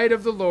sight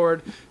of the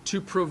Lord to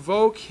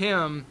provoke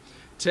him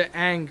to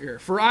anger.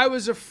 For I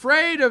was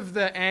afraid of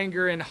the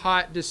anger and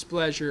hot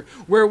displeasure,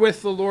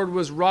 wherewith the Lord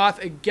was wroth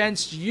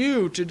against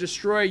you to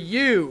destroy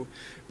you.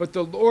 But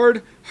the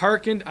Lord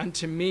hearkened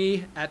unto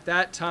me at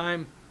that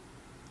time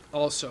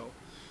also.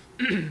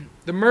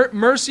 The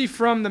mercy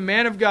from the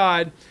man of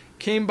God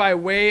came by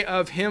way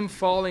of him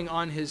falling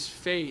on his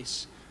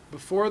face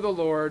before the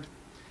Lord,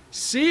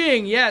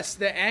 seeing, yes,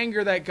 the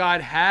anger that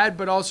God had,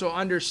 but also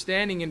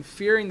understanding and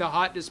fearing the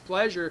hot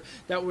displeasure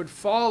that would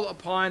fall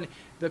upon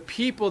the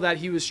people that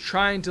he was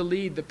trying to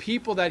lead, the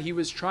people that he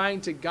was trying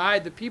to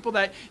guide, the people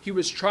that he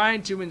was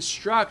trying to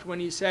instruct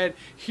when he said,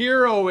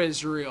 hear, O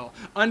Israel,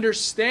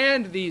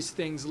 understand these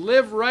things,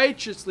 live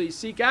righteously,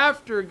 seek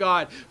after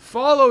God,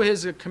 follow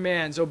his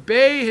commands,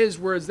 obey his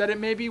words, that it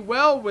may be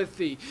well with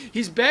thee.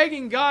 He's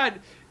begging God,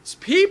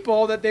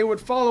 people that they would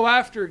follow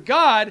after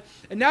God.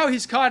 And now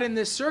he's caught in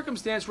this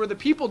circumstance where the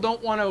people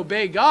don't want to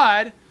obey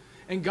God,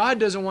 and God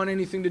doesn't want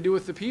anything to do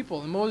with the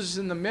people. And Moses is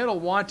in the middle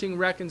wanting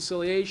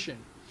reconciliation.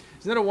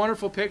 Isn't that a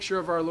wonderful picture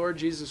of our Lord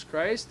Jesus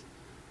Christ?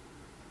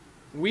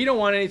 We don't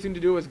want anything to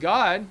do with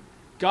God.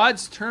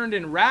 God's turned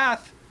in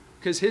wrath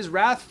because his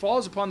wrath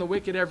falls upon the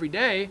wicked every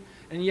day.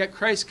 And yet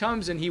Christ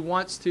comes and he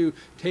wants to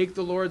take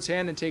the Lord's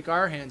hand and take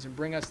our hands and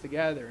bring us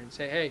together and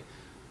say, hey,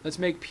 let's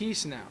make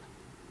peace now.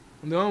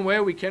 And the only way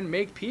we can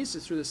make peace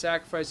is through the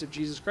sacrifice of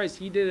Jesus Christ.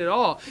 He did it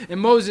all. And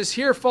Moses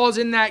here falls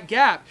in that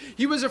gap.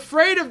 He was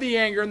afraid of the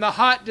anger and the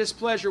hot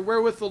displeasure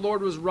wherewith the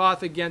Lord was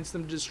wroth against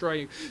them to destroy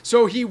you.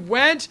 So he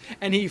went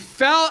and he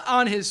fell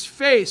on his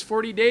face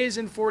 40 days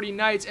and 40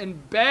 nights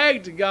and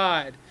begged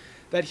God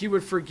that he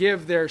would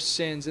forgive their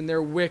sins and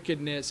their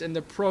wickedness and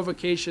the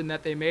provocation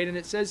that they made. And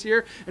it says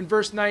here in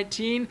verse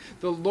 19,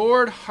 the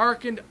Lord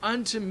hearkened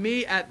unto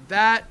me at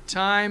that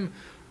time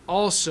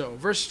also.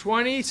 Verse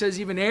 20 says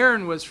even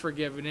Aaron was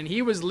forgiven, and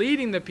he was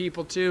leading the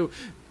people to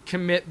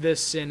commit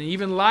this sin, and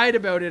even lied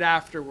about it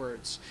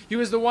afterwards. He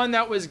was the one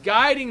that was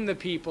guiding the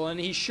people, and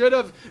he should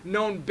have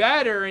known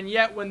better. And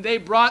yet when they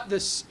brought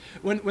this,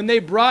 when they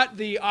brought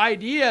the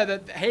idea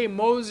that, hey,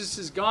 Moses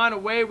has gone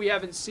away, we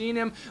haven't seen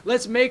him,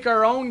 let's make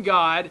our own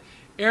God,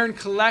 Aaron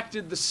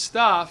collected the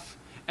stuff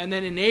and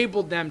then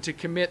enabled them to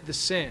commit the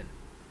sin.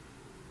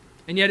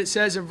 And yet it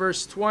says in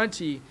verse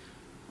 20,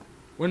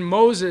 when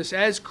Moses,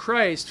 as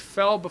Christ,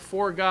 fell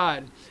before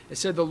God, it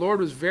said the Lord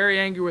was very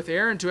angry with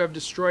Aaron to have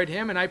destroyed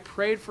him, and I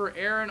prayed for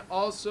Aaron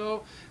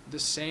also the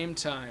same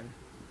time.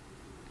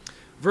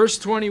 Verse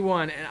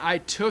 21, and I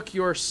took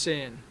your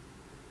sin.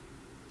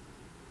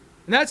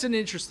 And that's an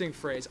interesting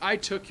phrase, I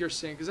took your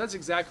sin, because that's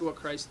exactly what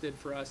Christ did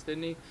for us,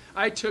 didn't he?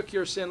 I took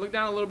your sin. Look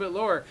down a little bit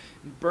lower.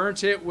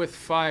 Burnt it with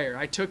fire.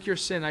 I took your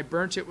sin. I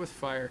burnt it with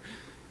fire.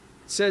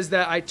 Says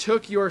that I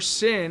took your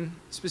sin,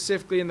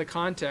 specifically in the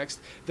context,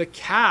 the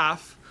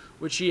calf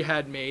which he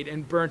had made,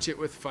 and burnt it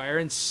with fire,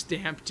 and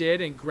stamped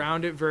it, and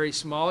ground it very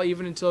small,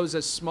 even until it was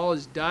as small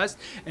as dust,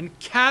 and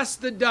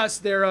cast the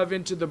dust thereof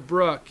into the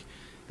brook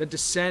that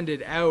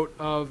descended out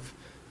of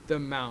the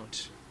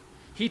mount.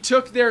 He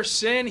took their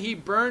sin, he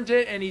burned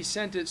it, and he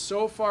sent it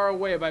so far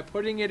away by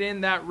putting it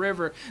in that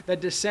river that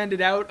descended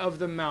out of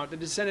the mount, that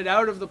descended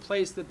out of the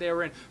place that they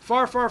were in,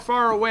 far, far,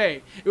 far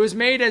away. It was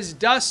made as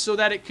dust so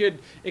that it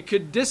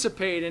could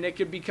dissipate and it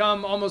could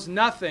become almost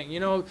nothing. You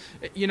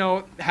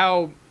know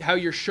how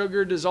your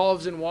sugar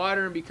dissolves in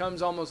water and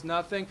becomes almost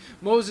nothing.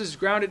 Moses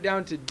ground it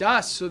down to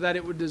dust so that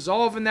it would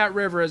dissolve in that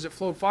river as it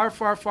flowed far,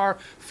 far, far,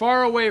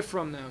 far away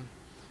from them.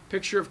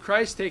 Picture of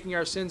Christ taking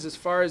our sins as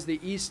far as the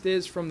east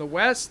is from the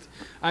west,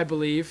 I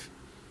believe.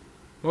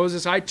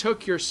 Moses, I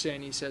took your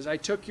sin, he says. I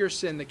took your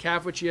sin, the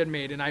calf which you had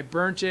made, and I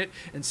burnt it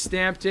and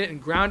stamped it and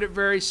ground it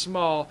very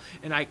small,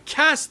 and I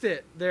cast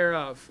it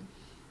thereof,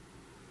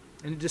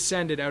 and it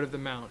descended out of the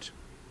mount.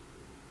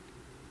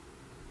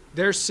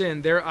 Their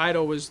sin, their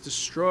idol was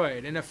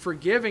destroyed, in a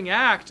forgiving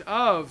act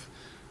of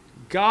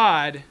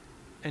God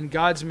and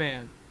God's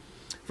man.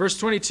 Verse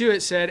 22,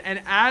 it said,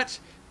 and at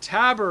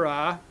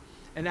Taberah,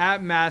 and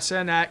at Massa,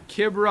 and at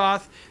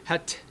Kibroth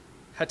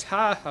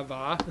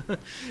Hattahavah,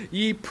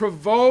 ye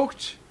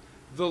provoked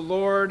the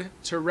Lord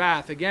to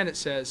wrath. Again it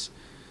says,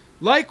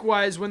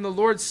 likewise, when the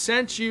Lord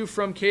sent you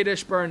from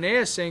Kadesh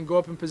Barnea, saying, go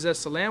up and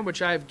possess the land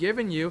which I have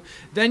given you,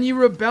 then ye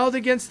rebelled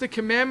against the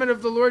commandment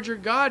of the Lord your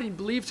God, and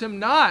believed him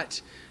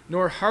not,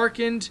 nor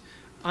hearkened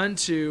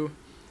unto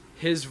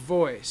his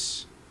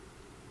voice.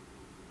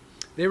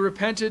 They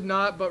repented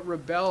not, but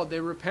rebelled. They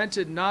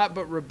repented not,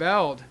 but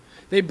rebelled.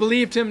 They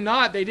believed him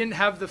not. They didn't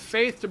have the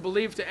faith to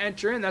believe to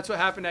enter in. That's what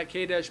happened at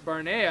Kadesh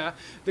Barnea.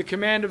 The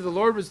command of the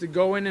Lord was to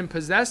go in and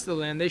possess the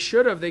land. They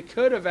should have. They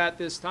could have at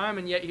this time.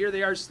 And yet here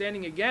they are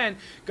standing again.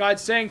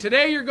 God's saying,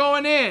 today you're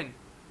going in.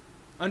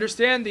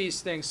 Understand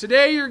these things.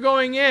 Today you're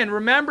going in.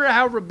 Remember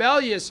how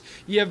rebellious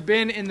you have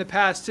been in the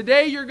past.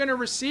 Today you're going to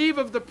receive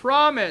of the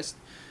promise.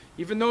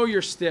 Even though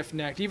you're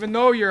stiff-necked, even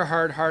though you're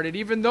hard-hearted,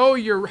 even though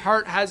your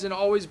heart hasn't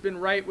always been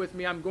right with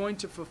me, I'm going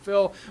to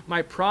fulfill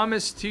my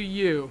promise to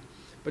you.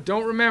 But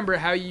don't remember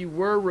how you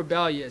were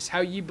rebellious,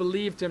 how you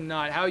believed him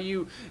not, how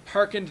you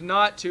hearkened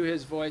not to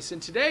his voice. And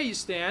today you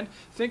stand,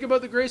 think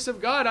about the grace of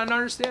God and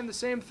understand the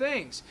same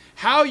things.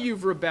 How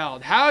you've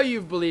rebelled, how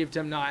you've believed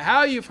him not,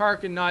 how you've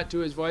hearkened not to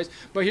his voice.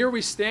 But here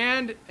we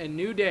stand, a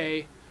new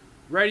day,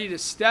 ready to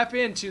step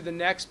into the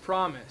next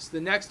promise,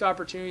 the next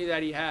opportunity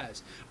that he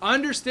has.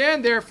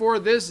 Understand, therefore,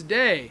 this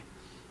day,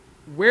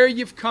 where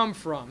you've come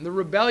from, the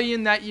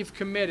rebellion that you've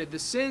committed, the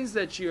sins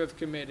that you have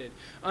committed.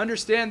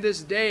 Understand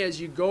this day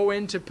as you go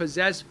in to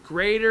possess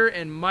greater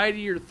and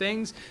mightier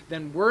things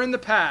than were in the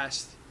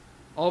past,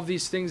 all of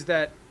these things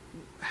that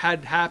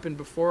had happened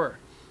before.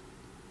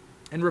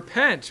 And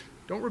repent,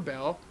 don't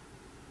rebel.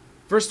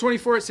 Verse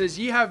 24, it says,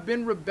 ye have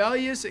been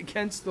rebellious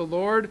against the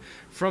Lord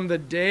from the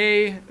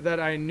day that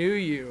I knew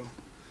you.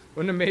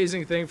 What an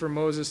amazing thing for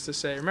Moses to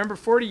say. Remember,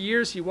 40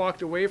 years he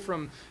walked away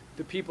from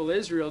the people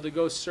Israel to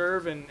go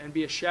serve and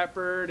be a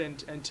shepherd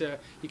and to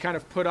he kind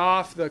of put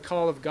off the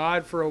call of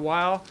God for a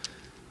while.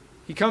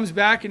 He comes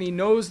back and he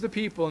knows the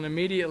people, and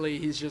immediately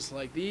he's just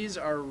like, these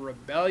are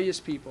rebellious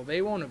people.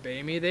 They won't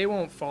obey me. They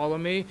won't follow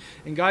me.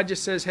 And God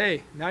just says,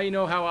 hey, now you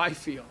know how I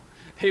feel.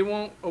 They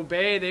won't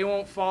obey. They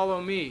won't follow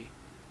me.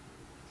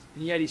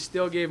 And yet he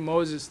still gave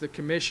Moses the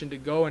commission to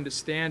go and to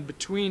stand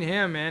between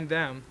him and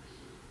them.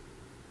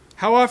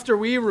 How often are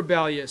we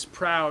rebellious,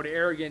 proud,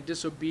 arrogant,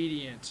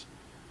 disobedient?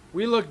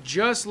 We look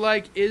just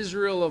like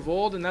Israel of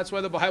old, and that's why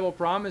the Bible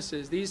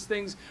promises these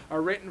things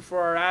are written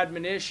for our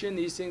admonition.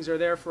 These things are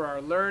there for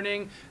our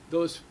learning.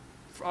 Those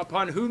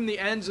upon whom the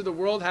ends of the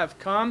world have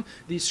come,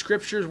 these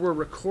scriptures were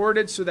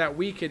recorded so that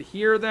we could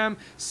hear them,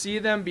 see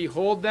them,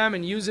 behold them,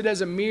 and use it as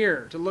a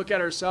mirror to look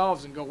at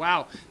ourselves and go,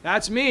 wow,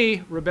 that's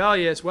me,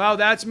 rebellious. Wow,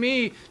 that's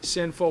me,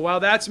 sinful. Wow,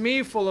 that's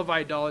me, full of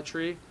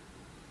idolatry.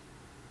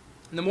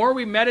 And the more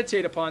we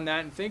meditate upon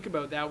that and think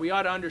about that, we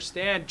ought to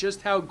understand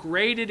just how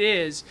great it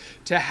is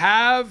to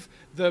have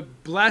the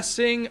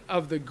blessing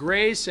of the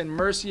grace and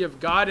mercy of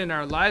God in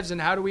our lives.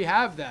 And how do we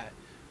have that?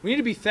 We need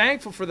to be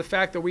thankful for the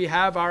fact that we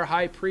have our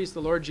high priest,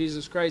 the Lord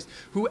Jesus Christ,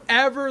 who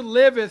ever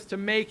liveth to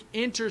make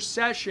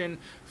intercession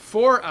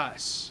for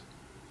us.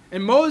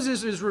 And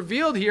Moses is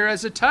revealed here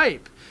as a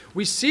type.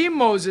 We see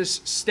Moses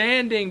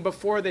standing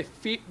before the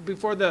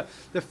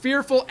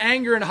fearful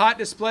anger and hot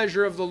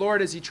displeasure of the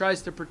Lord as he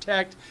tries to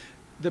protect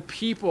the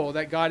people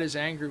that God is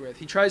angry with.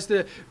 He tries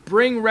to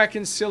bring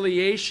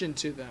reconciliation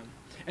to them.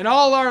 And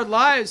all our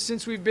lives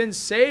since we've been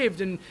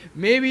saved, and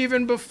maybe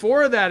even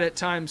before that at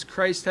times,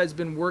 Christ has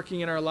been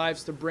working in our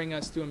lives to bring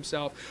us to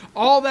himself.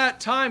 All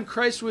that time,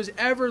 Christ was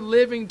ever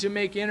living to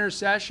make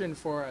intercession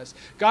for us.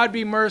 God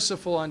be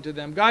merciful unto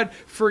them. God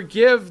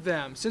forgive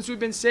them. Since we've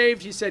been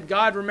saved, he said,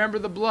 God, remember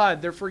the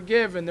blood. They're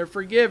forgiven. They're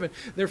forgiven.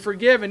 They're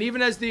forgiven.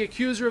 Even as the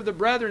accuser of the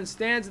brethren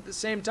stands at the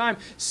same time,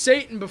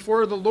 Satan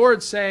before the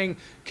Lord saying,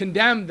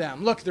 condemn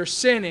them. Look, they're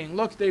sinning.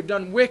 Look, they've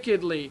done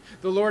wickedly.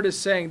 The Lord is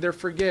saying they're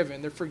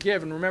forgiven. They're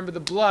forgiven. Remember the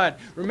blood.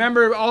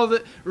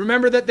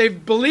 Remember that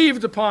they've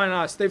believed upon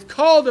us. They've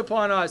called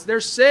upon us. They're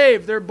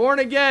saved. They're born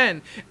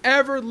again.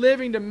 Ever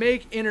living to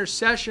make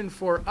intercession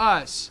for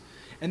us.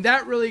 And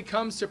that really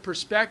comes to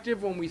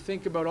perspective when we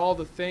think about all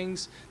the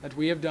things that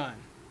we have done.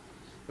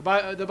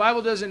 The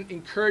Bible doesn't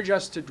encourage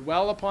us to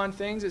dwell upon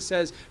things. It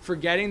says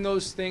forgetting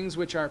those things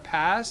which are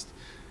past.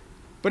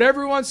 But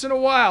every once in a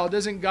while,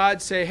 doesn't God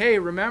say, hey,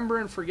 remember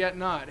and forget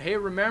not. Hey,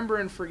 remember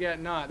and forget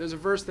not. There's a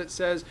verse that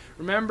says,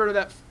 remember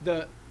that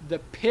the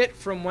pit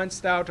from whence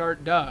thou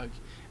art dug,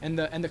 and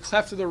the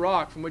cleft of the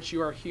rock from which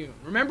you are hewn.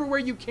 Remember where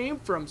you came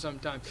from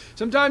sometimes.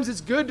 Sometimes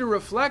it's good to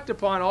reflect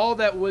upon all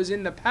that was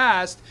in the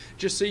past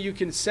just so you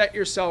can set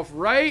yourself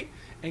right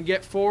and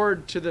get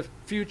forward to the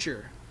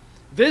future.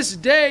 This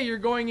day you're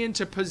going in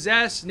to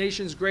possess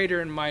nations greater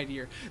and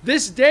mightier.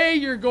 This day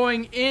you're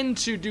going in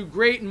to do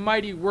great and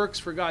mighty works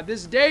for God.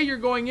 This day you're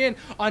going in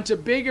onto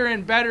bigger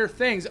and better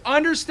things.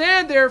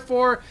 Understand,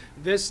 therefore,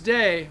 this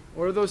day,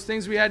 what are those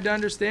things we had to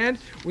understand?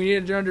 We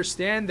needed to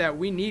understand that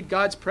we need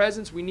God's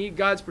presence, we need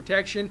God's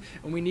protection,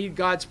 and we need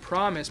God's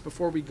promise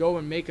before we go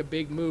and make a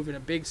big move and a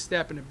big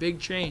step and a big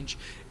change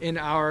in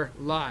our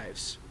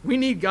lives. We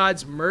need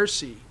God's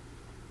mercy.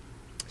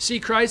 See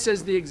Christ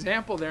as the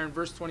example there in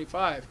verse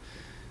 25.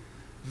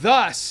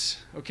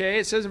 Thus, okay,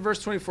 it says in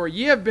verse 24,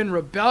 ye have been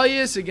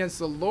rebellious against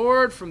the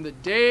Lord from the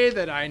day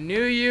that I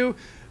knew you.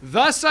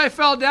 Thus I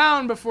fell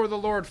down before the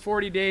Lord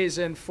 40 days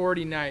and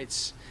 40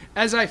 nights,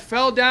 as I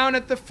fell down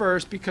at the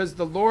first, because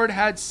the Lord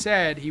had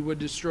said he would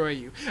destroy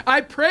you. I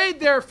prayed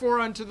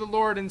therefore unto the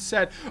Lord and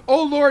said,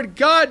 O Lord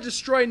God,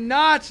 destroy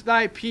not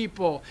thy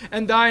people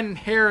and thine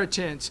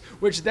inheritance,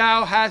 which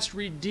thou hast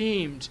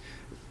redeemed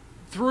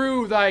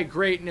through thy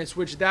greatness,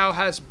 which thou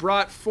hast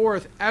brought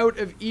forth out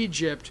of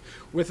Egypt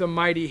with a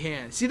mighty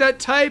hand. See that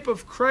type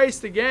of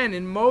Christ again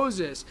in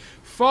Moses,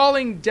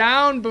 falling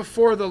down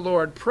before the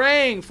Lord,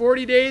 praying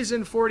 40 days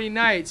and 40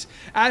 nights,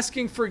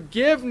 asking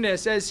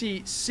forgiveness as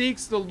he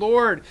seeks the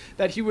Lord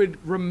that he would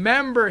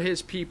remember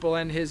his people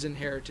and his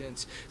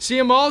inheritance. See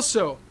him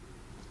also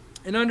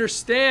and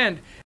understand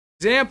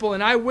example,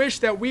 and I wish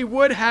that we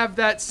would have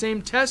that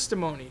same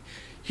testimony.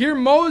 Here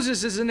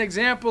Moses is an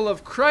example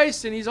of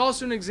Christ, and he's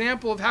also an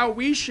example of how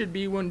we should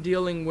be when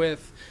dealing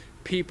with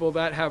people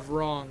that have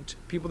wronged,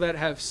 people that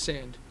have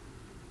sinned.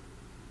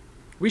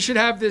 We should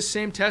have this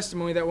same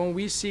testimony that when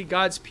we see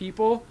God's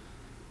people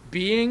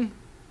being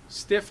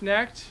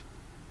stiff-necked,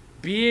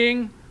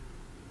 being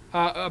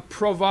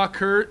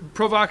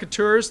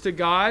provocateurs to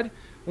God,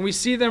 when we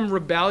see them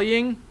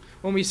rebelling,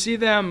 when we see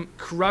them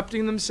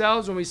corrupting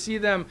themselves, when we see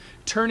them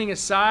turning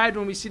aside,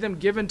 when we see them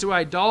given to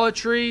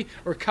idolatry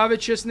or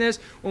covetousness,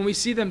 when we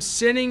see them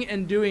sinning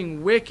and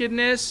doing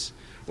wickedness,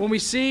 when we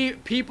see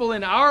people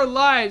in our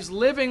lives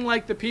living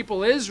like the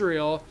people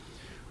Israel,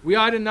 we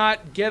ought to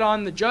not get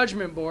on the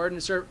judgment board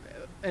and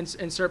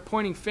start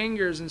pointing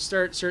fingers and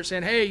start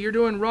saying, hey, you're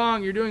doing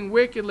wrong, you're doing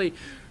wickedly.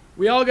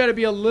 We all got to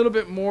be a little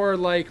bit more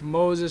like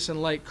Moses and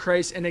like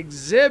Christ and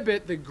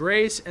exhibit the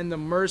grace and the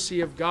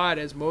mercy of God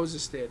as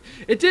Moses did.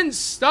 It didn't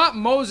stop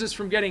Moses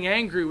from getting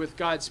angry with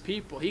God's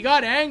people. He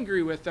got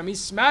angry with them. He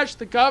smashed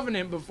the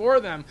covenant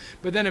before them,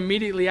 but then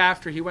immediately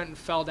after he went and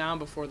fell down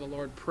before the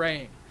Lord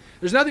praying.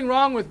 There's nothing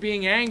wrong with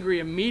being angry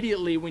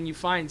immediately when you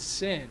find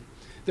sin.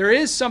 There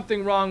is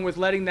something wrong with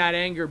letting that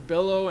anger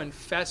billow and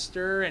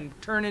fester and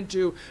turn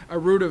into a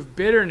root of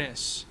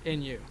bitterness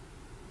in you.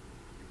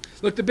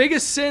 Look, the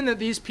biggest sin that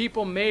these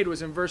people made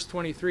was in verse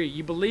 23.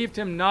 You believed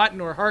him not,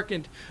 nor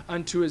hearkened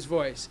unto his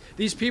voice.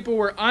 These people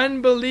were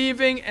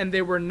unbelieving, and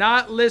they were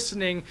not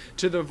listening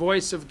to the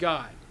voice of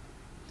God.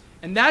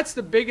 And that's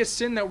the biggest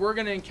sin that we're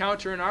going to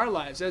encounter in our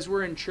lives. As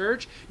we're in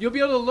church, you'll be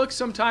able to look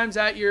sometimes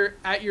at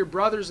your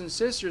brothers and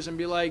sisters and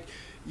be like,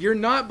 you're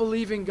not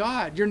believing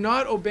God. You're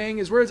not obeying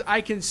his words.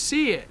 I can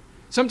see it.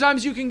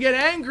 Sometimes you can get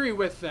angry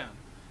with them.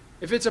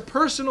 If it's a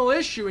personal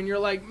issue and you're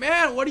like,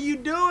 man, what are you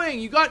doing?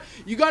 You got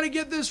to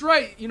get this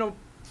right.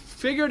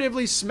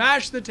 Figuratively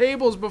smash the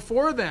tables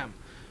before them.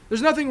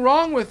 There's nothing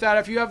wrong with that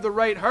if you have the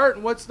right heart.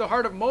 And what's the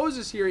heart of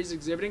Moses here he's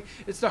exhibiting?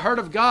 It's the heart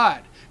of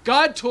God.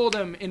 God told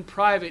him in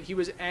private he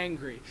was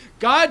angry.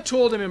 God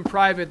told him in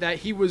private that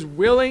he was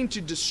willing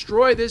to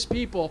destroy this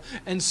people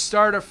and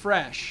start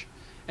afresh.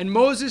 And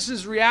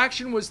Moses'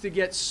 reaction was to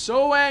get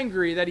so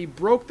angry that he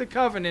broke the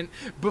covenant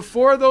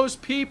before those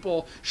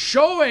people,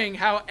 showing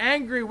how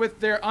angry with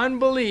their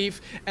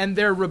unbelief and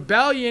their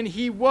rebellion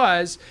he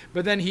was,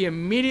 but then he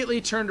immediately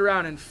turned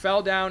around and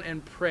fell down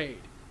and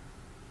prayed.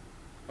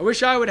 I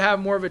wish I would have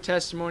more of a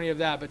testimony of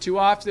that, but too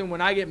often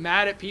when I get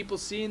mad at people,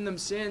 seeing them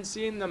sin,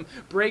 seeing them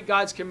break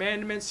God's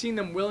commandments, seeing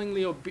them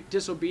willingly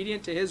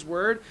disobedient to his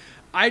word,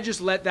 I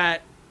just let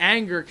that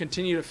anger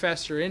continue to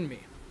fester in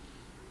me.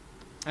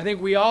 I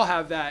think we all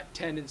have that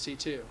tendency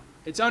too.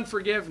 It's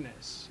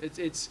unforgiveness.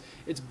 It's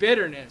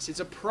bitterness. It's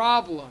a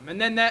problem.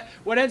 And then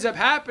what ends up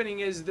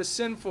happening is the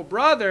sinful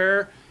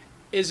brother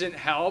isn't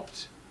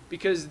helped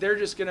because they're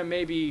just going to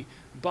maybe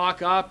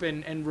balk up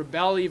and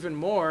rebel even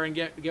more and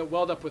get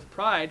welled up with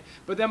pride.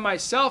 But then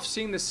myself,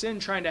 seeing the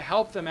sin, trying to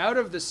help them out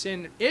of the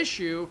sin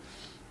issue,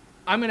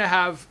 I'm going to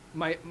have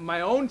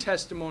my own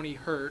testimony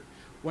hurt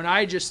when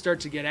I just start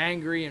to get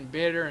angry and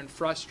bitter and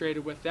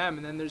frustrated with them,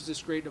 and then there's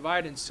this great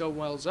divide and so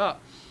wells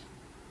up.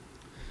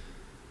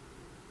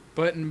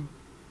 But in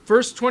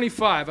verse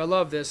 25, I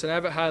love this, and I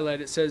have it highlighted.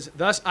 It says,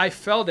 thus I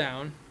fell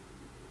down.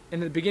 In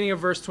the beginning of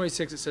verse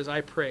 26, it says,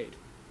 I prayed.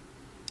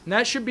 And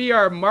that should be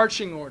our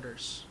marching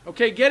orders.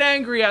 Okay, get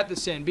angry at the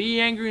sin. Be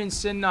angry and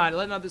sin not.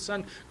 Let not the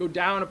sun go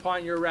down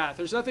upon your wrath.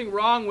 There's nothing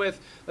wrong with,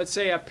 let's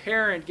say, a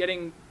parent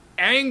getting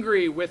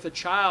angry with a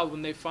child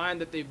when they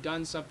find that they've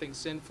done something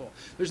sinful.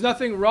 There's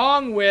nothing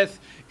wrong with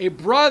a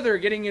brother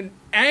getting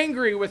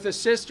angry with a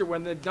sister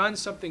when they've done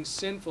something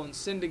sinful and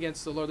sinned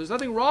against the Lord. There's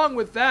nothing wrong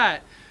with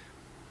that.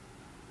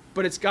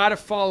 But it's got to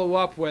follow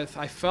up with,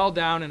 I fell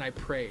down and I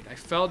prayed. I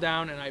fell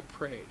down and I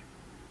prayed.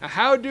 Now,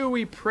 how do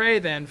we pray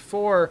then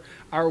for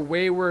our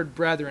wayward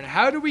brethren?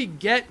 How do we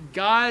get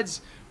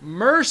God's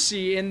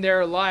mercy in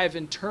their life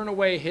and turn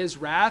away his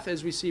wrath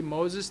as we see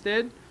Moses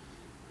did?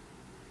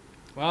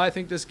 Well, I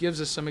think this gives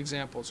us some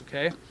examples,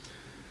 okay?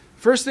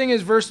 First thing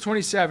is verse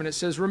 27. It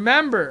says,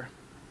 remember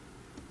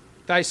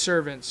thy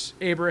servants,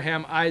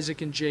 Abraham,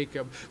 Isaac, and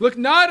Jacob. Look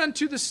not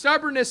unto the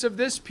stubbornness of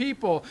this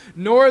people,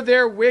 nor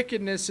their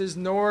wickednesses,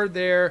 nor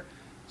their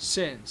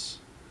sins.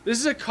 This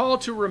is a call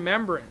to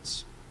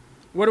remembrance.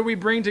 What do we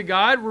bring to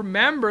God?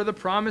 Remember the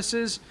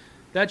promises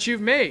that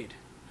you've made.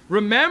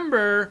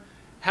 Remember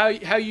how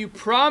you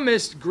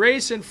promised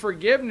grace and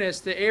forgiveness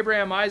to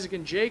Abraham, Isaac,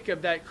 and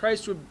Jacob, that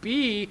Christ would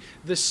be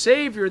the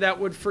Savior that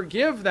would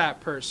forgive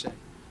that person.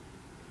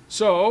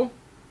 So,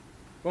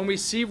 when we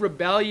see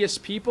rebellious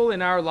people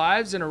in our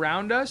lives and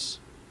around us,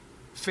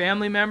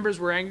 family members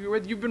we're angry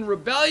with, you've been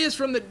rebellious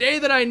from the day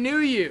that I knew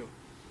you.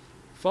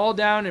 Fall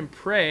down and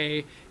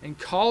pray and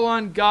call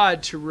on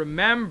God to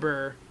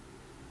remember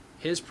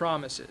his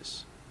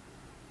promises.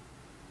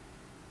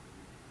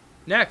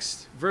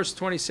 Next, verse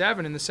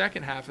 27 in the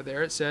second half of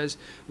there, it says,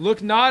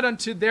 look not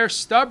unto their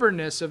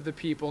stubbornness of the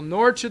people,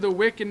 nor to the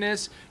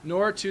wickedness,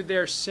 nor to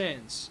their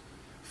sins.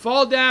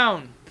 Fall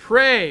down,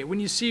 pray when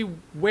you see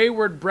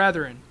wayward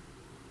brethren.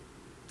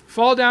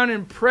 Fall down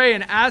and pray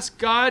and ask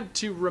God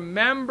to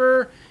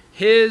remember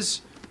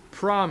his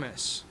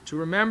promise. To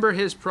remember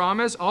his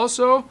promise.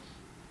 Also,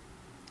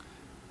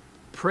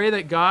 pray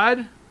that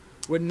God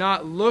would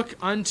not look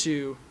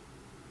unto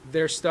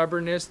their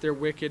stubbornness, their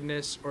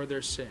wickedness, or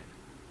their sin.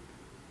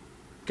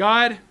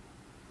 God,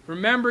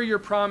 remember your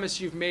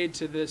promise you've made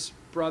to this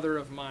brother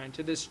of mine,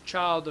 to this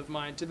child of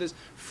mine, to this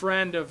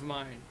friend of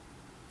mine.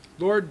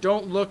 Lord,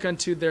 don't look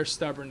unto their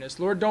stubbornness.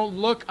 Lord, don't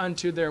look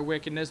unto their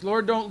wickedness.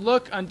 Lord, don't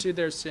look unto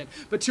their sin.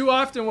 But too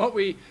often what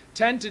we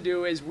tend to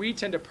do is we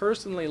tend to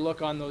personally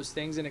look on those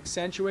things and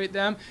accentuate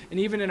them, and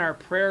even in our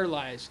prayer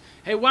lives.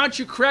 Hey, why don't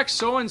you correct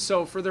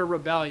so-and-so for their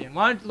rebellion?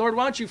 Lord,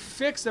 why don't you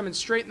fix them and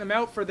straighten them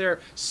out for their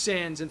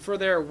sins and for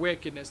their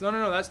wickedness?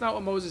 No, that's not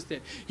what Moses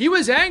did. He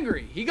was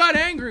angry. He got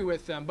angry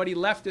with them, but he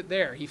left it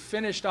there. He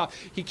finished off.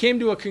 He came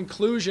to a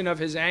conclusion of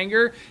his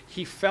anger.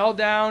 He fell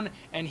down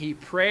and he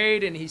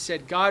prayed and he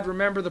said, God,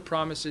 remember the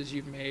promises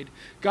you've made.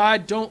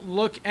 God, don't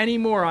look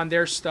anymore on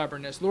their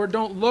stubbornness. Lord,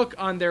 don't look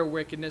on their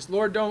wickedness.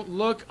 Lord, don't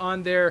look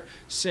on their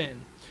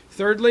sin.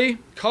 Thirdly,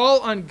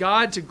 call on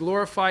God to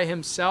glorify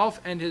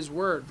himself and his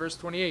word. Verse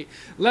 28,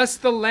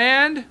 lest the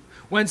land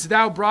whence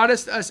thou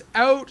broughtest us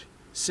out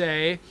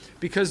say,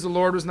 because the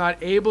Lord was not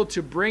able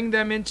to bring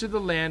them into the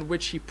land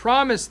which he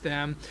promised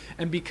them,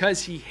 and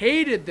because he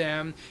hated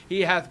them,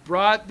 he hath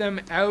brought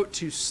them out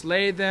to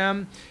slay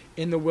them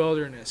in the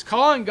wilderness.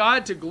 Call on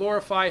God to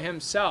glorify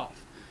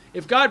himself.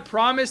 If God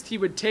promised he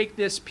would take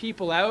this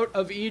people out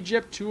of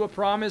Egypt to a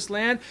promised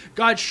land,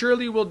 God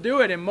surely will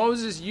do it. And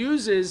Moses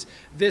uses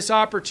this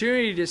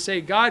opportunity to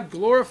say, God,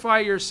 glorify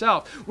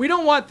yourself. We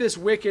don't want this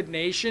wicked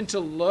nation to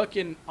look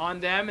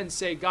on them and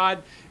say,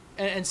 God,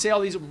 and say all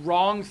these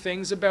wrong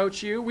things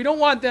about you. We don't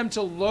want them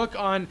to look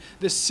on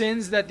the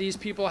sins that these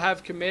people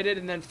have committed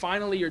and then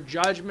finally your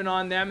judgment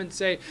on them and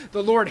say,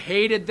 the Lord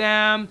hated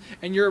them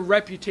and your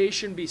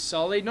reputation be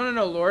sullied. No,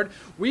 Lord.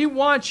 We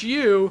want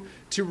you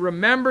to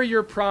remember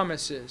your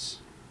promises.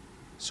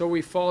 So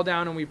we fall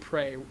down and we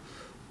pray.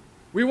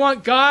 We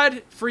want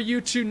God for you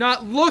to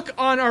not look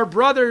on our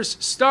brother's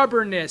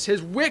stubbornness,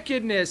 his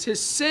wickedness, his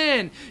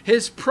sin,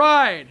 his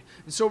pride.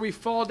 And so we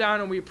fall down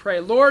and we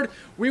pray, Lord,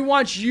 we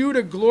want you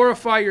to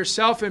glorify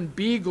yourself and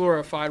be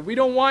glorified. We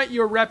don't want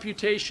your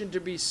reputation to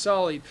be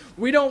sullied.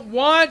 We don't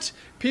want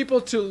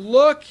people to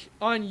look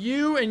on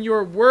you and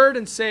your word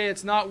and say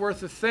it's not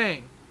worth a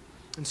thing.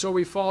 And so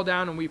we fall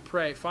down and we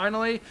pray.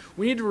 Finally,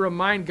 we need to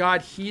remind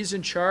God he's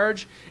in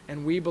charge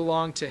and we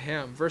belong to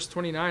him. Verse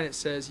 29, it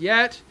says,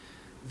 yet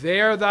they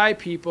are thy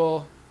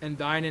people and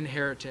thine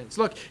inheritance.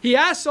 Look, he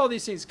asks all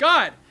these things.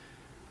 God,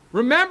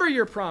 remember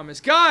your promise.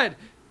 God,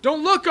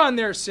 don't look on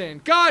their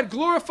sin. God,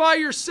 glorify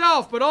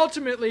yourself. But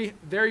ultimately,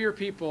 they're your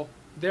people.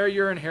 They're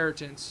your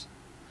inheritance,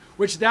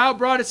 which thou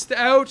broughtest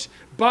out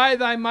by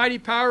thy mighty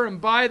power and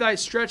by thy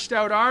stretched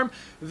out arm.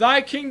 Thy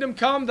kingdom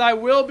come, thy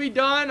will be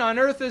done on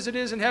earth as it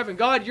is in heaven.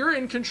 God, you're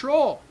in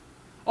control.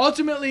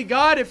 Ultimately,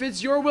 God, if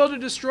it's your will to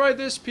destroy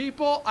this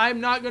people, I'm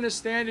not going to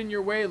stand in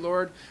your way,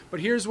 Lord. But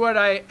here's what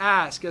I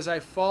ask as I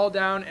fall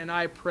down and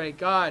I pray.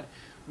 God,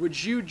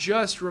 would you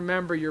just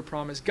remember your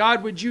promise?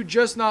 God, would you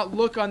just not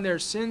look on their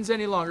sins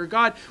any longer?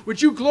 God,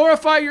 would you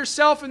glorify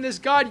yourself in this?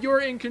 God, you're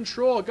in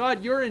control.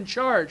 God, you're in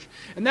charge.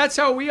 And that's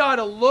how we ought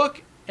to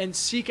look and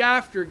seek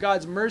after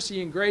God's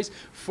mercy and grace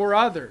for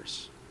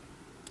others.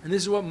 And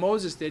this is what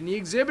Moses did. And he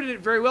exhibited it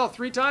very well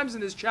 3 times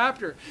in this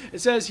chapter. It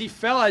says he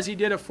fell as he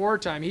did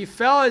aforetime. He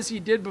fell as he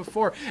did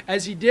before,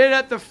 as he did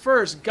at the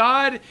first.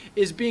 God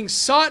is being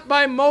sought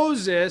by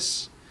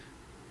Moses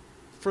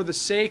for the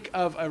sake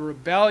of a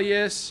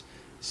rebellious,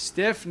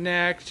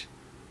 stiff-necked,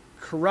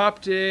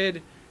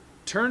 corrupted,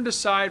 turned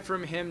aside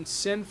from him,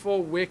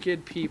 sinful,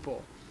 wicked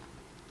people.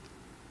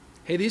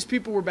 Hey, these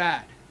people were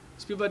bad.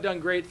 These people had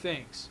done great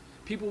things.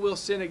 People will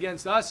sin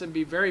against us and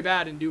be very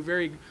bad and do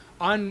very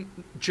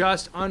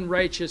unjust,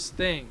 unrighteous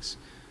things.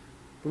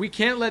 But we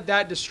can't let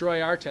that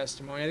destroy our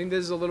testimony. I think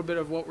this is a little bit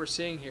of what we're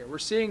seeing here. We're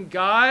seeing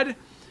God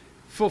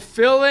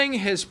fulfilling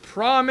his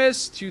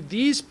promise to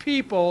these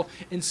people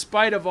in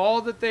spite of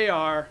all that they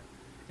are.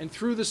 And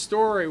through the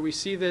story, we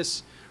see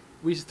this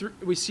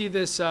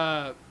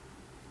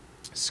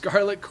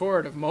scarlet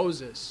cord of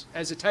Moses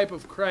as a type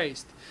of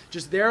Christ,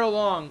 just there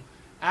along,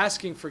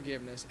 asking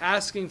forgiveness,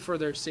 asking for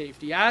their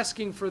safety,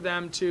 asking for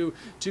them to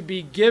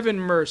be given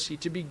mercy,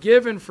 to be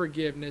given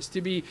forgiveness,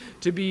 to be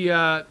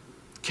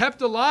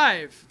kept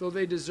alive, though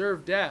they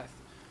deserve death.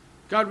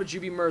 God, would you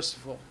be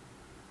merciful?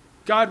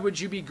 God, would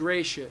you be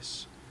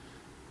gracious?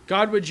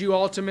 God, would you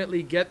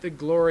ultimately get the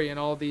glory in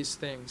all these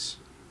things?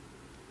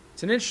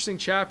 It's an interesting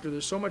chapter.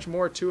 There's so much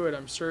more to it,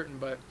 I'm certain,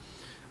 but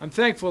I'm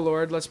thankful,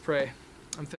 Lord. Let's pray.